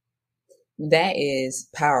 That is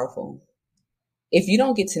powerful. If you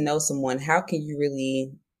don't get to know someone, how can you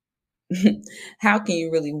really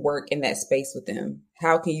work in that space with them?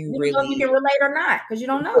 How can you really know if you can relate or not? Because you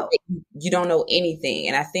don't know. You don't know anything.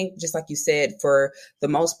 And I think, just like you said, for the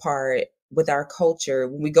most part, with our culture,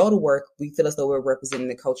 when we go to work, we feel as though we're representing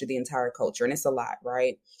the culture, the entire culture. And it's a lot,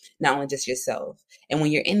 right? Not only just yourself. And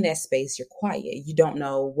when you're in that space, you're quiet. You don't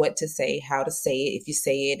know what to say, how to say it. If you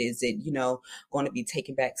say it, is it, going to be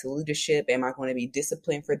taken back to leadership? Am I going to be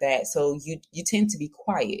disciplined for that? So you tend to be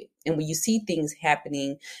quiet. And when you see things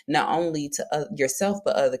happening, not only to yourself,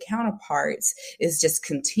 but other counterparts, it just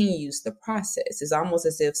continues the process. It's almost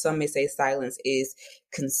as if some may say silence is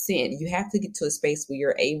consent. You have to get to a space where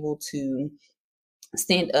you're able to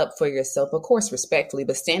stand up for yourself, of course, respectfully,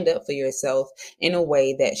 but stand up for yourself in a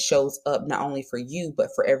way that shows up not only for you, but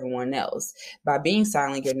for everyone else. By being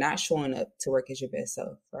silent, you're not showing up to work as your best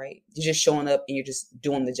self, right? You're just showing up and you're just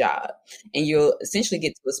doing the job. And you'll essentially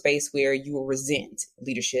get to a space where you will resent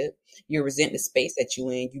leadership. You resent the space that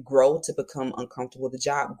you're in. You grow to become uncomfortable. The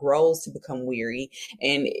job grows to become weary.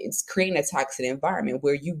 And it's creating a toxic environment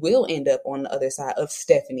where you will end up on the other side of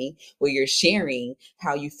Stephanie, where you're sharing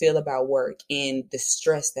how you feel about work and the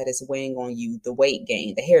stress that is weighing on you, the weight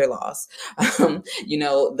gain, the hair loss,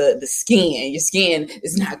 the skin. Your skin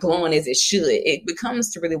is not glowing as it should. It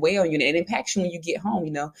becomes to really weigh on you, and it impacts you when you get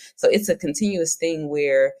home, So it's a continuous thing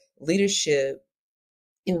where leadership,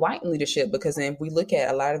 in white leadership, because if we look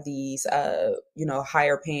at a lot of these,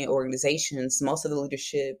 higher paying organizations, most of the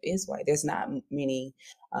leadership is white. There's not many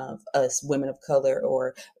of us women of color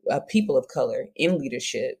or people of color in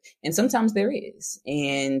leadership. And sometimes there is.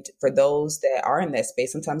 And for those that are in that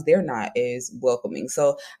space, sometimes they're not as welcoming.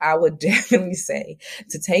 So I would definitely say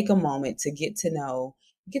to take a moment to get to know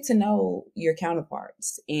your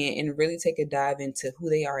counterparts and really take a dive into who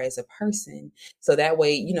they are as a person. So that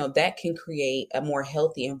way, that can create a more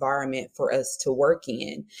healthy environment for us to work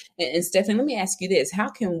in. And Stephanie, let me ask you this. How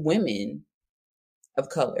can women of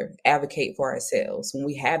color advocate for ourselves when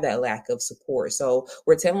we have that lack of support. So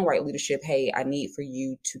we're telling white leadership, hey, I need for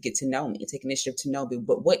you to get to know me, take initiative to know me,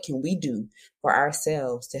 but what can we do for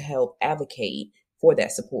ourselves to help advocate for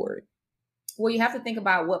that support? Well, you have to think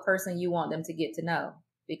about what person you want them to get to know,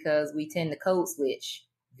 because we tend to code switch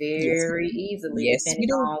very easily depending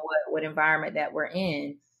on what environment that we're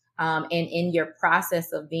in. And in your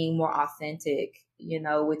process of being more authentic,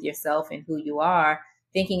 with yourself and who you are,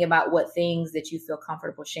 thinking about what things that you feel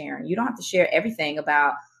comfortable sharing. You don't have to share everything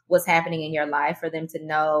about what's happening in your life for them to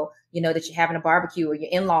know, that you're having a barbecue or your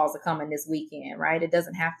in-laws are coming this weekend, right? It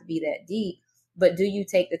doesn't have to be that deep, but do you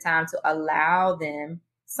take the time to allow them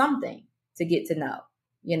something to get to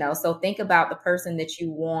know? So think about the person that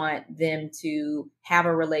you want them to have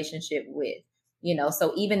a relationship with,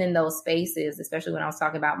 so even in those spaces, especially when I was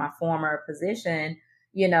talking about my former position,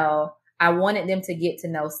 I wanted them to get to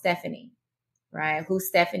know Stephanie, right? Who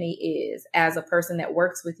Stephanie is as a person that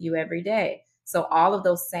works with you every day. So all of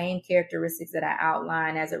those same characteristics that I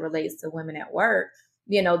outline as it relates to women at work,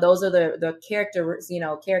 those are the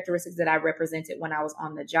characteristics that I represented when I was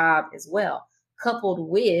on the job as well, coupled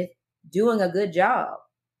with doing a good job,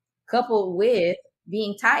 coupled with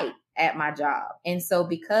being tight at my job. And so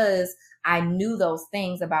because I knew those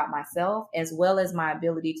things about myself, as well as my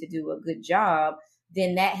ability to do a good job,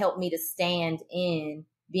 then that helped me to stand in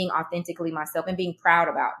being authentically myself and being proud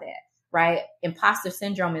about that, right? Imposter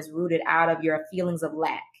syndrome is rooted out of your feelings of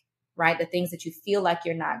lack, right? The things that you feel like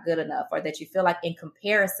you're not good enough, or that you feel like in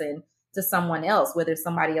comparison to someone else, whether it's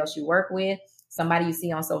somebody else you work with, somebody you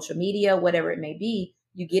see on social media, whatever it may be,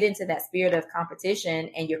 you get into that spirit of competition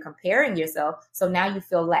and you're comparing yourself. So now you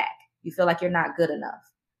feel lack. You feel like you're not good enough.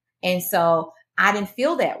 And so I didn't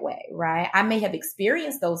feel that way, right? I may have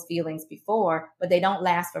experienced those feelings before, but they don't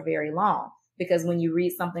last for very long, because when you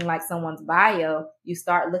read something like someone's bio, you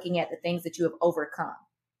start looking at the things that you have overcome.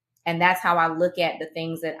 And that's how I look at the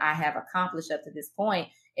things that I have accomplished up to this point,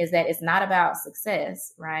 is that it's not about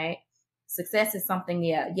success, right? Success is something,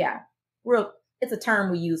 it's a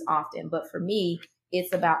term we use often, but for me,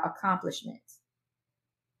 it's about accomplishment.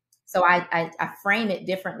 So I frame it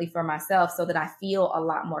differently for myself so that I feel a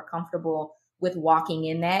lot more comfortable with walking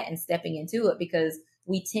in that and stepping into it, because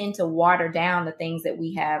we tend to water down the things that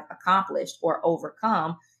we have accomplished or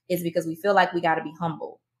overcome, is because we feel like we got to be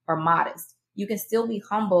humble or modest. You can still be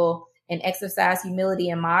humble and exercise humility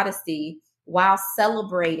and modesty while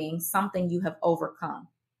celebrating something you have overcome.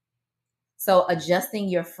 So adjusting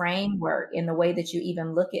your framework in the way that you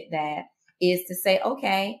even look at that is to say,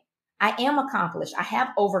 okay, I am accomplished. I have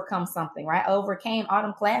overcome something, right? I overcame all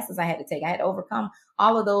them classes I had to take. I had to overcome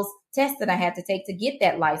all of those tests that I had to take to get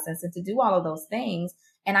that license and to do all of those things.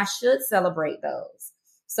 And I should celebrate those.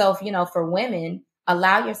 So, for women,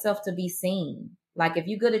 allow yourself to be seen. Like if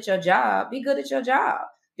you're good at your job, be good at your job,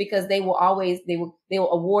 because they will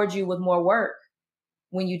award you with more work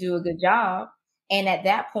when you do a good job. And at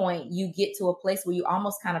that point, you get to a place where you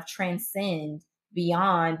almost kind of transcend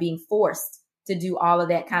beyond being forced to do all of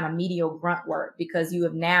that kind of mediocre grunt work, because you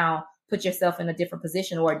have now put yourself in a different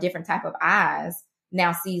position, or a different type of eyes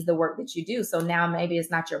now sees the work that you do. So now maybe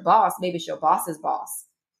it's not your boss, maybe it's your boss's boss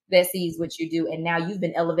that sees what you do. And now you've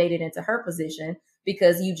been elevated into her position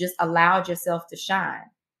because you just allowed yourself to shine.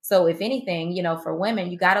 So if anything, for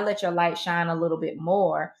women, you got to let your light shine a little bit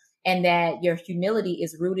more, and that your humility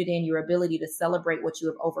is rooted in your ability to celebrate what you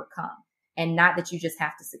have overcome, and not that you just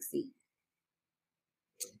have to succeed.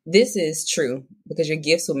 This is true, because your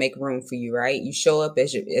gifts will make room for you, right? You show up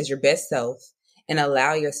as your best self and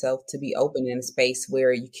allow yourself to be open in a space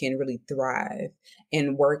where you can really thrive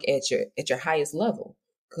and work at your highest level.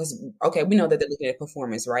 Because, okay, we know that they're looking at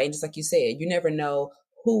performance, right? And just like you said, you never know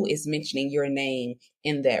who is mentioning your name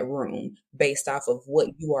in that room based off of what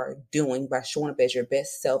you are doing by showing up as your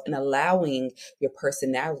best self and allowing your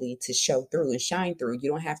personality to show through and shine through.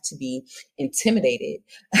 You don't have to be intimidated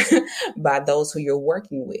by those who you're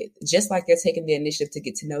working with. Just like they're taking the initiative to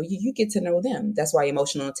get to know you, you get to know them. That's why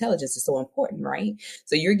emotional intelligence is so important, right?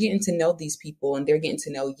 So you're getting to know these people and they're getting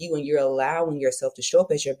to know you, and you're allowing yourself to show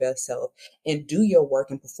up as your best self and do your work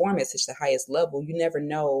and perform at such the highest level. You never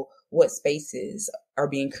know what spaces are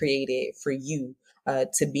being created for you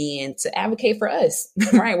to be in, to advocate for us,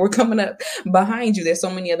 right? We're coming up behind you. There's so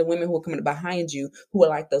many other women who are coming up behind you who would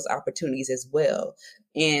like those opportunities as well.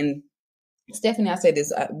 And Stephanie, I said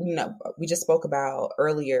this, we just spoke about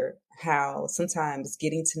earlier how sometimes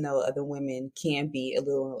getting to know other women can be a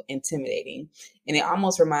little intimidating. And it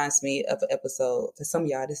almost reminds me of an episode, for some of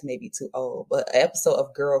y'all, this may be too old, but an episode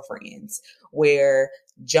of Girlfriends where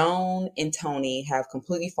Joan and Tony have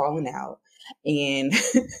completely fallen out. And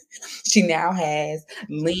she now has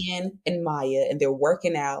Lynn and Maya, and they're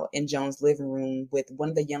working out in Joan's living room with one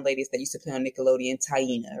of the young ladies that used to play on Nickelodeon,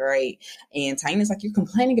 Taina, right? And Taina's like, you're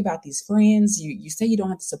complaining about these friends. You say you don't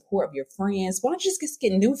have the support of your friends. Why don't you just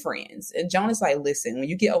get new friends? And Joan is like, listen, when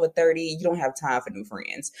you get over 30, you don't have time for new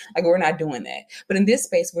friends. Like, we're not doing that. But in this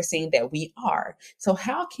space, we're seeing that we are. So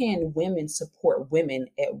how can women support women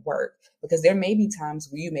at work? Because there may be times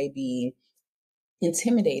where you may be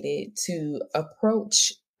intimidated to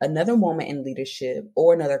approach another woman in leadership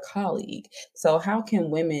or another colleague. So how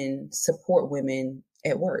can women support women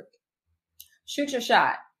at work? Shoot your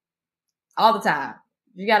shot all the time.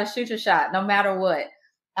 You got to shoot your shot no matter what.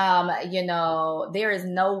 There is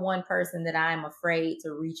no one person that I'm afraid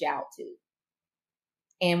to reach out to.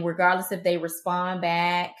 And regardless if they respond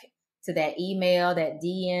back to that email, that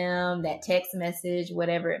DM, that text message,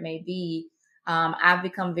 whatever it may be, I've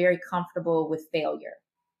become very comfortable with failure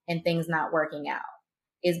and things not working out.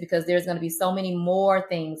 Is because there's going to be so many more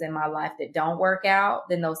things in my life that don't work out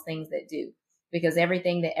than those things that do. Because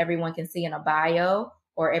everything that everyone can see in a bio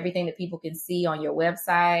or everything that people can see on your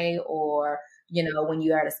website or, when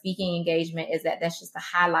you are at a speaking engagement is that's just a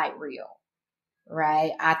highlight reel,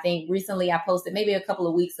 right? I think recently I posted, maybe a couple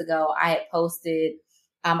of weeks ago, I had posted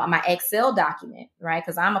my Excel document, right?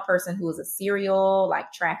 Because I'm a person who is a serial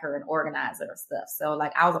tracker and organizer of stuff. So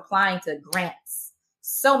I was applying to grants,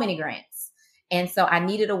 so many grants. And so I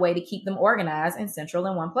needed a way to keep them organized and central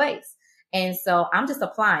in one place. And so I'm just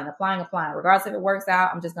applying. Regardless if it works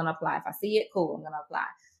out, I'm just going to apply. If I see it, cool, I'm going to apply.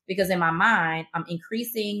 Because in my mind, I'm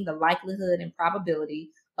increasing the likelihood and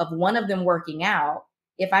probability of one of them working out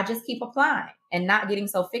if I just keep applying and not getting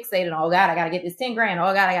so fixated on, oh God, I got to get this 10 grand.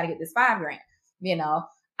 Oh God, I got to get this 5 grand.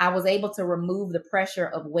 I was able to remove the pressure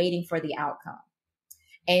of waiting for the outcome.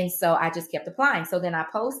 And so I just kept applying. So then I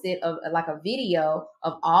posted a video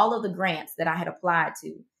of all of the grants that I had applied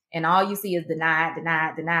to. And all you see is denied. And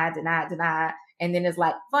then it's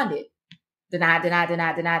funded, denied,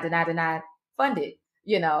 funded,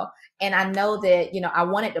 And I know that, I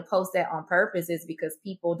wanted to post that on purpose is because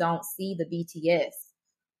people don't see the BTS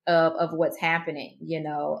of what's happening,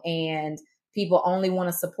 and people only want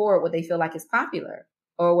to support what they feel like is popular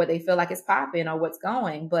or what they feel like is popping or what's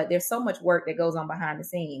going. But there's so much work that goes on behind the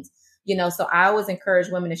scenes, so I always encourage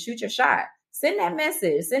women to shoot your shot, send that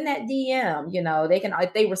message, send that DM, they can,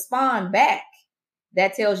 if they respond back,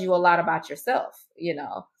 that tells you a lot about yourself,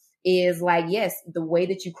 is yes, the way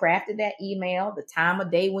that you crafted that email, the time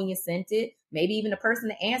of day when you sent it, maybe even the person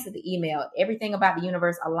that answered the email, everything about the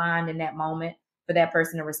universe aligned in that moment for that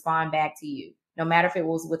person to respond back to you, no matter if it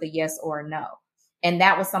was with a yes or a no. And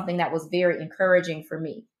that was something that was very encouraging for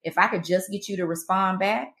me. If I could just get you to respond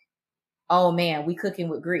back, oh man, we cooking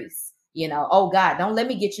with grease. Oh God, don't let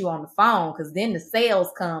me get you on the phone because then the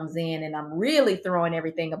sales comes in and I'm really throwing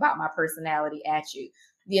everything about my personality at you.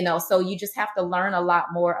 So you just have to learn a lot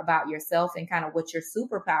more about yourself and kind of what your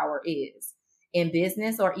superpower is in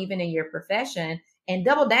business or even in your profession and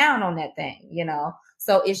double down on that thing,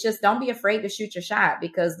 So it's just don't be afraid to shoot your shot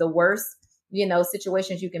because the worst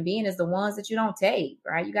situations you can be in is the ones that you don't take,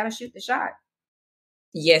 right? You got to shoot the shot.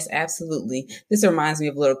 Yes, absolutely. This reminds me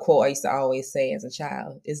of a little quote I used to always say as a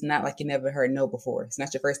child. It's not like you never heard no before. It's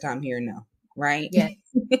not your first time hearing no, right? Yes.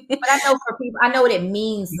 But I know for people, I know it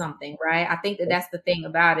means something, right? I think that's the thing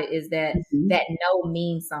about it is that that no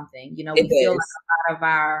means something. We feel like a lot of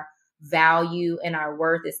our value and our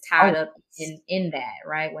worth is tied up in that,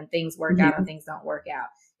 right? When things work out or things don't work out.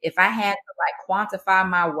 If I had to quantify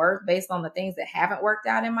my worth based on the things that haven't worked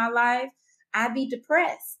out in my life, I'd be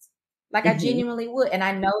depressed. I genuinely would. And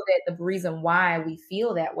I know that the reason why we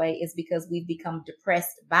feel that way is because we've become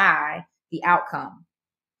depressed by the outcome.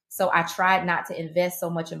 So I tried not to invest so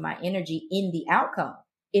much of my energy in the outcome.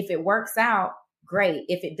 If it works out, great.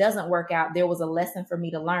 If it doesn't work out, there was a lesson for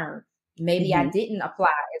me to learn. Maybe I didn't apply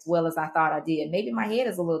as well as I thought I did. Maybe my head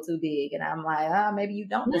is a little too big and I'm like, maybe you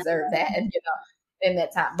don't deserve that, in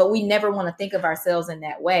that time. But we never want to think of ourselves in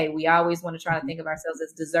that way. We always want to try to think of ourselves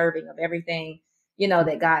as deserving of everything,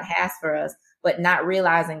 that God has for us, but not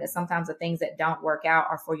realizing that sometimes the things that don't work out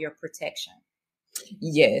are for your protection.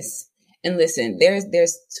 Yes. And listen,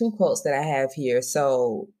 there's 2 quotes that I have here.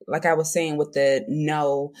 So like I was saying with the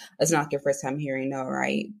no, it's not your first time hearing no,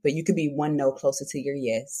 right? But you could be one no closer to your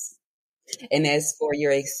yes. And as for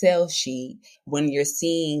your Excel sheet, when you're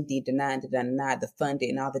seeing the denied, the funded,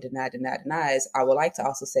 and all the denies, I would like to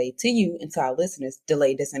also say to you and to our listeners,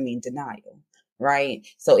 delay doesn't mean denial, right?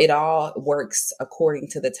 So it all works according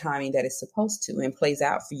to the timing that it's supposed to and plays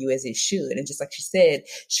out for you as it should. And just like she said,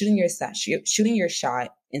 shooting your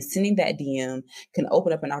shot And sending that DM can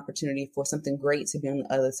open up an opportunity for something great to be on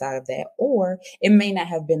the other side of that. Or it may not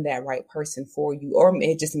have been that right person for you, or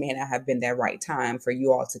it just may not have been that right time for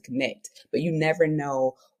you all to connect. But you never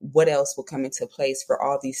know what else will come into place for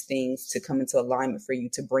all these things to come into alignment for you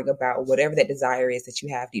to bring about whatever that desire is that you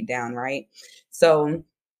have deep down, right? So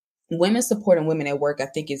women supporting women at work, I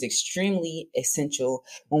think, is extremely essential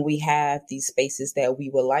when we have these spaces that we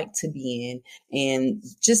would like to be in and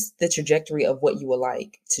just the trajectory of what you would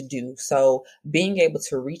like to do. So being able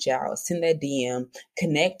to reach out, send that DM,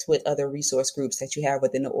 connect with other resource groups that you have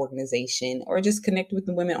within the organization, or just connect with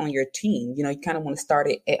the women on your team. You know, you kind of want to start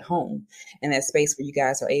it at home in that space where you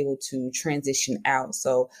guys are able to transition out.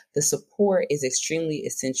 So the support is extremely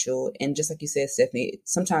essential. And just like you said, Stephanie,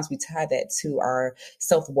 sometimes we tie that to our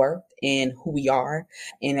self-worth and who we are.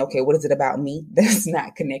 And okay, what is it about me that's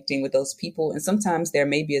not connecting with those people? And sometimes there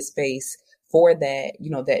may be a space for that,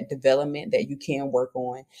 you know, that development that you can work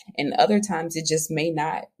on. And other times it just may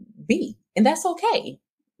not be. And that's okay.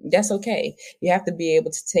 That's okay. You have to be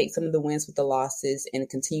able to take some of the wins with the losses and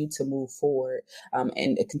continue to move forward,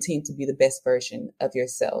 and continue to be the best version of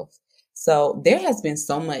yourself. So there has been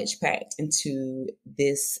so much packed into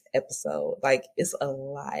this episode. Like, it's a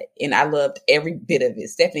lot. And I loved every bit of it.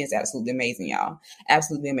 Stephanie is absolutely amazing, y'all.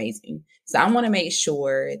 Absolutely amazing. So I want to make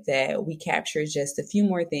sure that we capture just a few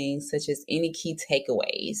more things, such as any key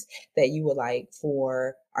takeaways that you would like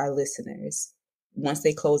for our listeners once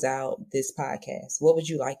they close out this podcast. What would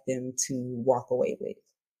you like them to walk away with?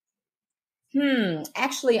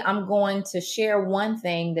 Actually, I'm going to share one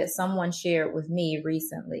thing that someone shared with me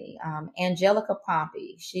recently. Angelica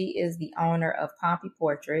Pompey. She is the owner of Pompey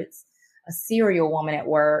Portraits, a serial woman at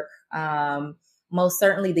work. Most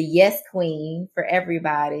certainly the yes queen for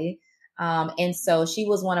everybody. And so she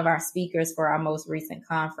was one of our speakers for our most recent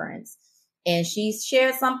conference. And she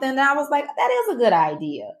shared something that I was like, that is a good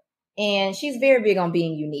idea. And she's very big on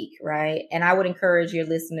being unique, right? And I would encourage your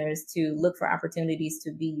listeners to look for opportunities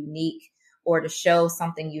to be unique or to show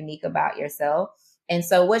something unique about yourself. And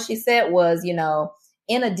so what she said was, you know,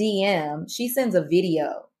 in a DM, she sends a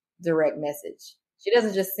video direct message. She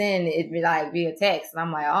doesn't just send it like via text. And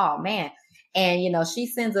I'm like, oh man. And, you know, she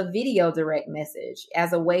sends a video direct message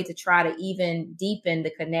as a way to try to even deepen the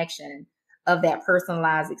connection of that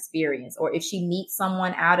personalized experience. Or if she meets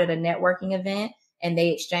someone out at a networking event and they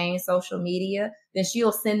exchange social media, then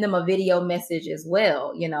she'll send them a video message as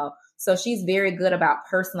well, you know. So she's very good about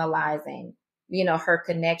personalizing, you know, her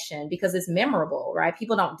connection because it's memorable, right?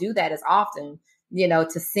 People don't do that as often, you know,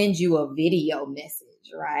 to send you a video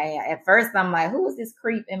message, right? At first I'm like, who is this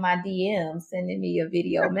creep in my DM sending me a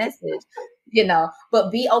video message, you know,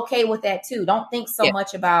 but be okay with that too. Don't think so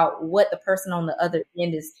much about what the person on the other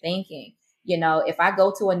end is thinking. You know, if I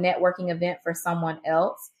go to a networking event for someone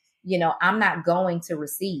else, you know, I'm not going to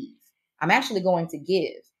receive. I'm actually going to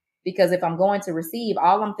give. Because if I'm going to receive,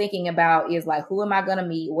 all I'm thinking about is like, who am I going to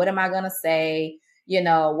meet? What am I going to say? You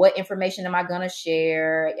know, what information am I going to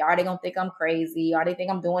share? Are they going to think I'm crazy? Are they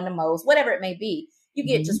think I'm doing the most? Whatever it may be. You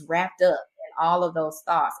get just wrapped up in all of those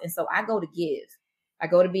thoughts. And so I go to give. I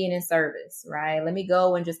go to being in service, right? Let me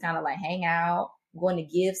go and just kind of like hang out. I'm going to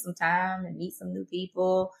give some time and meet some new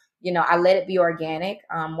people. You know, I let it be organic.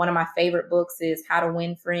 One of my favorite books is How to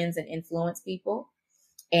Win Friends and Influence People.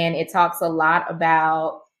 And it talks a lot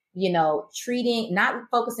about, you know, not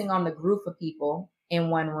focusing on the group of people in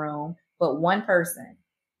one room, but one person,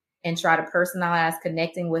 and try to personalize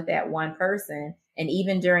connecting with that one person. And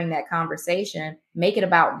even during that conversation, make it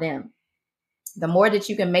about them. The more that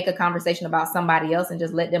you can make a conversation about somebody else and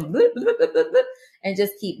just let them and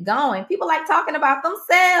just keep going. People like talking about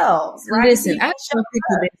themselves, right? Listen, I tell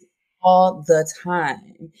people this all the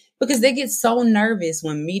time because they get so nervous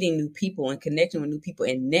when meeting new people and connecting with new people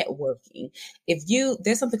and networking.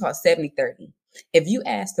 There's something called 70-30. If you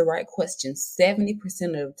ask the right question 70%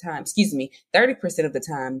 of the time, 30% of the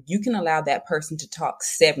time, you can allow that person to talk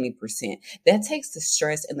 70%. That takes the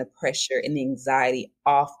stress and the pressure and the anxiety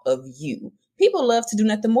off of you. People love to do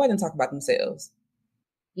nothing more than talk about themselves.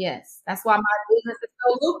 Yes, that's why my business is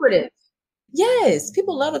so lucrative. Yes,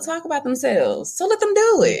 people love to talk about themselves. So let them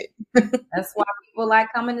do it. That's why people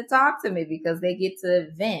like coming to talk to me, because they get to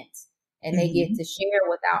vent and they get to share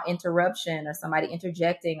without interruption or somebody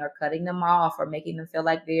interjecting or cutting them off or making them feel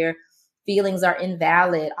like their feelings are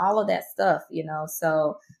invalid, all of that stuff, you know.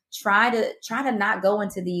 So try to not go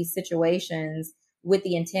into these situations with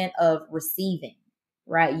the intent of receiving,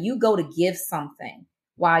 right? You go to give something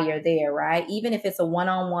while you're there, right? Even if it's a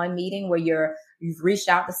one-on-one meeting where you've reached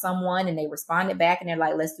out to someone and they responded back and they're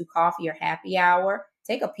like, let's do coffee or happy hour,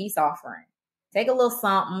 take a peace offering, Take a little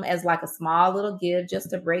something as like a small little gift just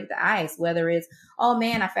to break the ice, whether it's, oh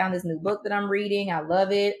man, I found this new book that I'm reading. I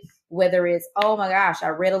love it. Whether it's, oh my gosh, I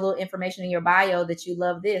read a little information in your bio that you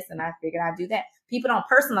love this and I figured I'd do that. People don't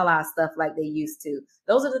personalize stuff like they used to.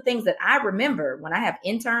 Those are the things that I remember when I have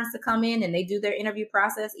interns to come in and they do their interview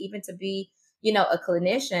process, even to be, a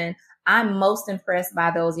clinician. I'm most impressed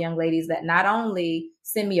by those young ladies that not only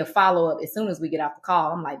send me a follow-up as soon as we get off the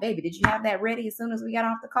call. I'm like, baby, did you have that ready as soon as we got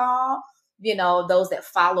off the call? Those that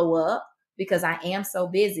follow up, because I am so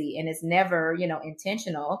busy and it's never,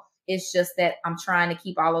 intentional. It's just that I'm trying to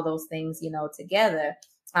keep all of those things, together.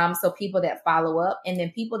 So people that follow up, and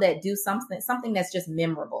then people that do something that's just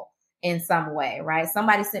memorable in some way, right?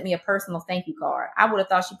 Somebody sent me a personal thank you card. I would have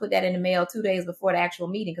thought she put that in the mail 2 days before the actual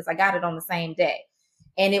meeting because I got it on the same day.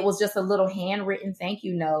 And it was just a little handwritten thank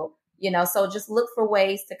you note, so just look for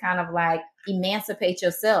ways to kind of like emancipate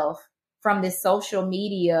yourself from this social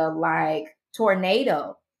media like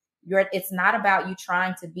tornado. It's not about you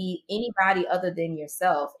trying to be anybody other than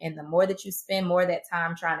yourself. And the more that you spend more of that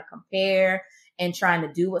time trying to compare and trying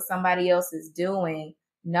to do what somebody else is doing,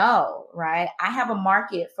 no, right? I have a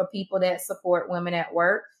market for people that support women at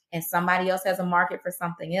work, and somebody else has a market for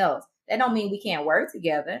something else. That don't mean we can't work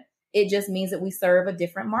together. It just means that we serve a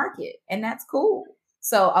different market, and that's cool.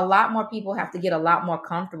 So a lot more people have to get a lot more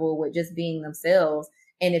comfortable with just being themselves.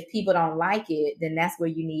 And if people don't like it, then that's where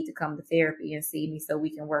you need to come to therapy and see me so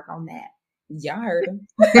we can work on that. Y'all heard him.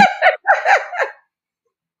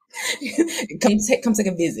 come take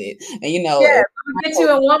a visit. And yeah, I'm gonna get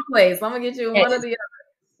you in one place. I'm gonna get you in one of the other.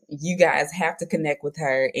 You guys have to connect with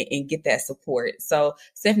her and get that support. So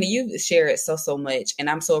Stephanie, you've shared so much, and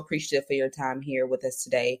I'm so appreciative for your time here with us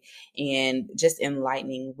today and just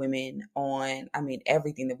enlightening women on,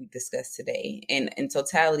 everything that we discussed today. And in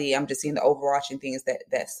totality, I'm just seeing the overarching things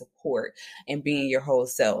that support and being your whole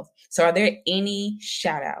self. So are there any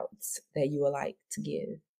shout outs that you would like to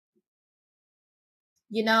give?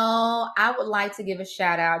 I would like to give a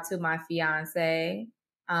shout out to my fiance.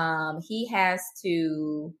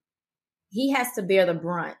 He has to bear the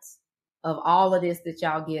brunt of all of this that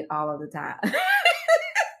y'all get all of the time.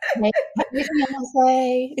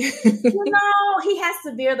 He has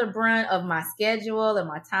to bear the brunt of my schedule and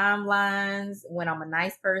my timelines, when I'm a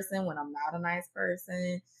nice person, when I'm not a nice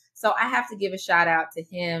person. So I have to give a shout out to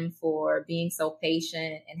him for being so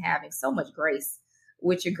patient and having so much grace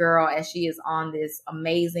with your girl as she is on this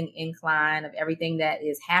amazing incline of everything that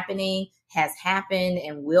is happening, has happened,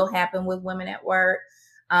 and will happen with women at work.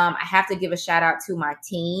 I have to give a shout out to my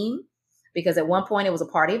team, because at one point it was a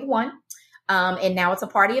party of one, and now it's a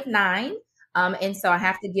party of 9. And so I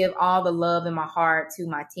have to give all the love in my heart to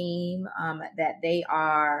my team, that they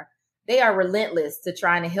are relentless to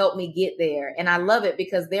trying to help me get there. And I love it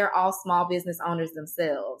because they're all small business owners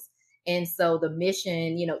themselves. And so the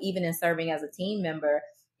mission, even in serving as a team member,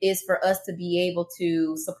 is for us to be able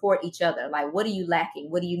to support each other. Like, what are you lacking?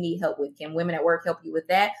 What do you need help with? Can women at work help you with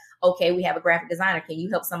that? Okay, we have a graphic designer. Can you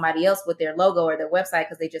help somebody else with their logo or their website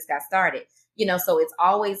because they just got started? So it's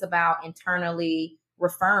always about internally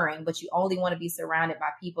referring, but you only want to be surrounded by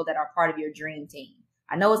people that are part of your dream team.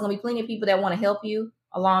 I know it's going to be plenty of people that want to help you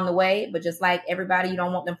along the way, but just like everybody, you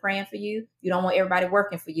don't want them praying for you. You don't want everybody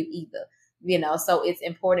working for you either. So it's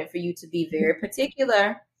important for you to be very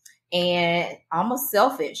particular and almost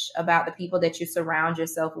selfish about the people that you surround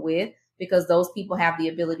yourself with, because those people have the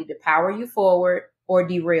ability to power you forward or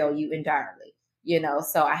derail you entirely,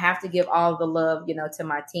 So I have to give all the love, to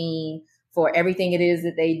my team for everything it is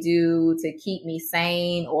that they do to keep me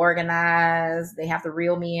sane, organized. They have to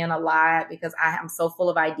reel me in a lot because I am so full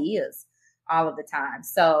of ideas all of the time.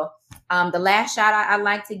 So the last shout out I'd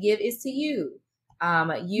like to give is to you.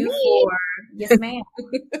 Yes, ma'am.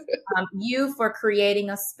 You for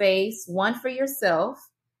creating a space, one for yourself,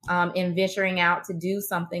 in venturing out to do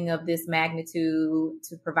something of this magnitude,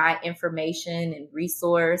 to provide information and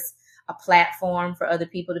resource, a platform for other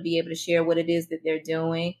people to be able to share what it is that they're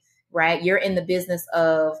doing, right? You're in the business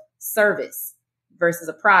of service versus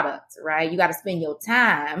a product, right? You got to spend your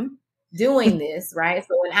time doing this, right?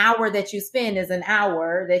 So an hour that you spend is an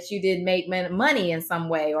hour that you did make money in some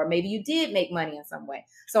way, or maybe you did make money in some way.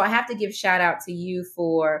 So I have to give shout out to you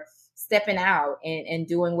for stepping out and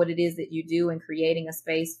doing what it is that you do and creating a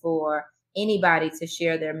space for anybody to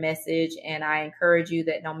share their message. And I encourage you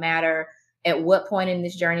that no matter at what point in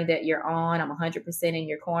this journey that you're on, I'm 100% in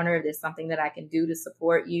your corner. If there's something that I can do to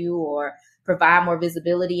support you or provide more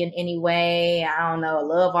visibility in any way, I don't know, a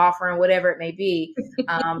love offering, whatever it may be,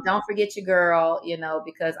 don't forget your girl,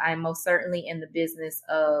 because I'm most certainly in the business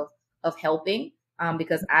of helping,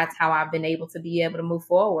 because that's how I've been able to move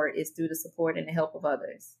forward, is through the support and the help of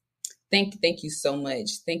others. Thank you so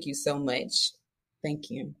much. Thank you so much. Thank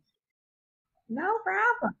you. No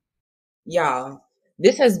problem. Y'all,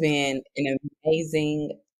 this has been an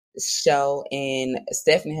amazing show, and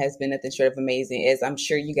Stephanie has been nothing short of amazing, as I'm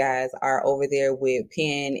sure you guys are over there with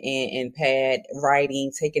pen and pad,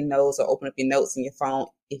 writing, taking notes, or open up your notes in your phone.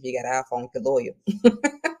 If you got an iPhone, you're loyal.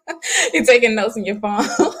 You're taking notes in your phone.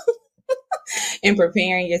 And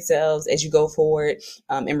preparing yourselves as you go forward,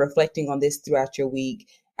 and reflecting on this throughout your week.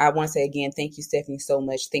 I want to say again, thank you, Stephanie, so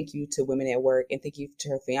much. Thank you to Women at Work, and thank you to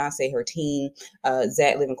her fiance, her team,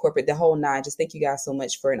 Zach, Living Corporate, the whole nine. Just thank you guys so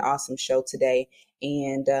much for an awesome show today.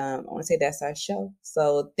 And I want to say that's our show.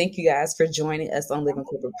 So thank you guys for joining us on Living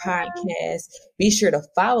Corporate Podcast. Be sure to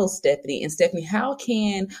follow Stephanie. And Stephanie, how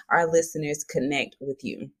can our listeners connect with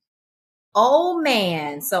you? Oh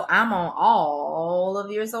man. So I'm on all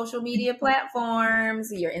of your social media platforms,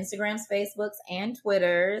 your Instagrams, Facebooks, and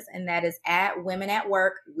Twitters. And that is at Women at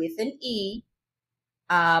Work with an E.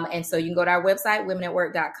 And so you can go to our website,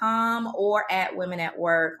 womenatwork.com, or at Women at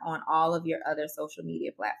Work on all of your other social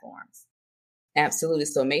media platforms. Absolutely.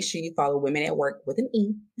 So make sure you follow Women at Work with an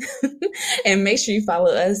E. And make sure you follow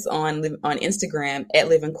us on Instagram at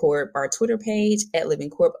Living Corp, our Twitter page at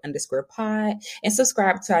livingcorp_pod, and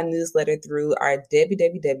subscribe to our newsletter through our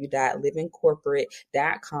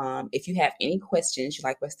www.livingcorporate.com. If you have any questions you'd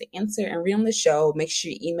like us to answer and read on the show, make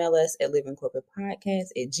sure you email us at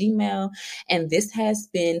livingcorporatepodcast@gmail.com. And this has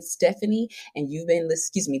been Stephanie, and you've been, this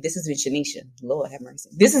has been Shanisha. Lord have mercy.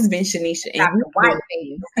 This has been Shanisha. And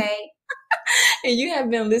okay? And you have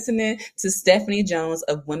been listening to Stephanie Jones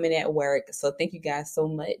of Women at Work. So thank you guys so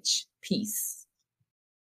much. Peace.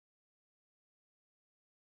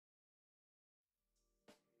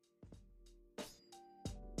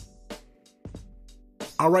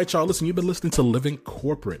 All right, y'all. Listen, you've been listening to Living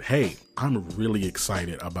Corporate. Hey, I'm really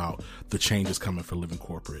excited about the changes coming for Living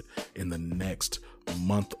Corporate in the next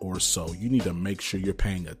month or so. You need to make sure you're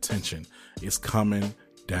paying attention. It's coming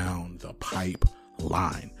down the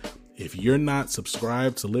pipeline. If you're not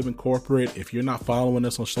subscribed to Living Corporate, if you're not following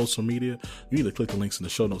us on social media, you need to click the links in the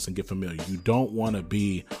show notes and get familiar. You don't want to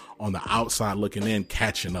be on the outside looking in,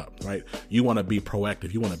 catching up, right? You want to be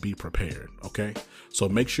proactive. You want to be prepared, okay? So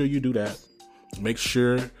make sure you do that. Make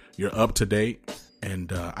sure you're up to date.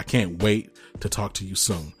 And I can't wait to talk to you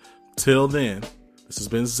soon. Till then, this has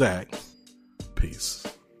been Zach. Peace.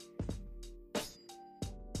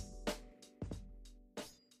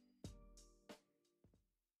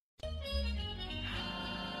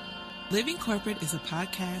 Living Corporate is a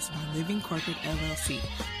podcast by Living Corporate LLC.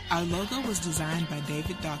 Our logo was designed by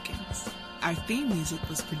David Dawkins. Our theme music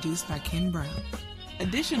was produced by Ken Brown.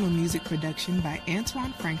 Additional music production by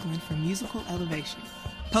Antoine Franklin for Musical Elevation.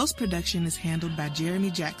 Post-production is handled by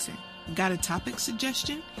Jeremy Jackson. Got a topic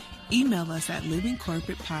suggestion? Email us at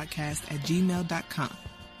livingcorporatepodcast@gmail.com.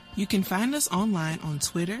 You can find us online on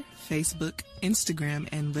Twitter, Facebook, Instagram,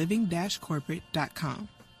 and living-corporate.com.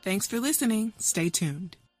 Thanks for listening. Stay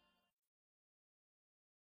tuned.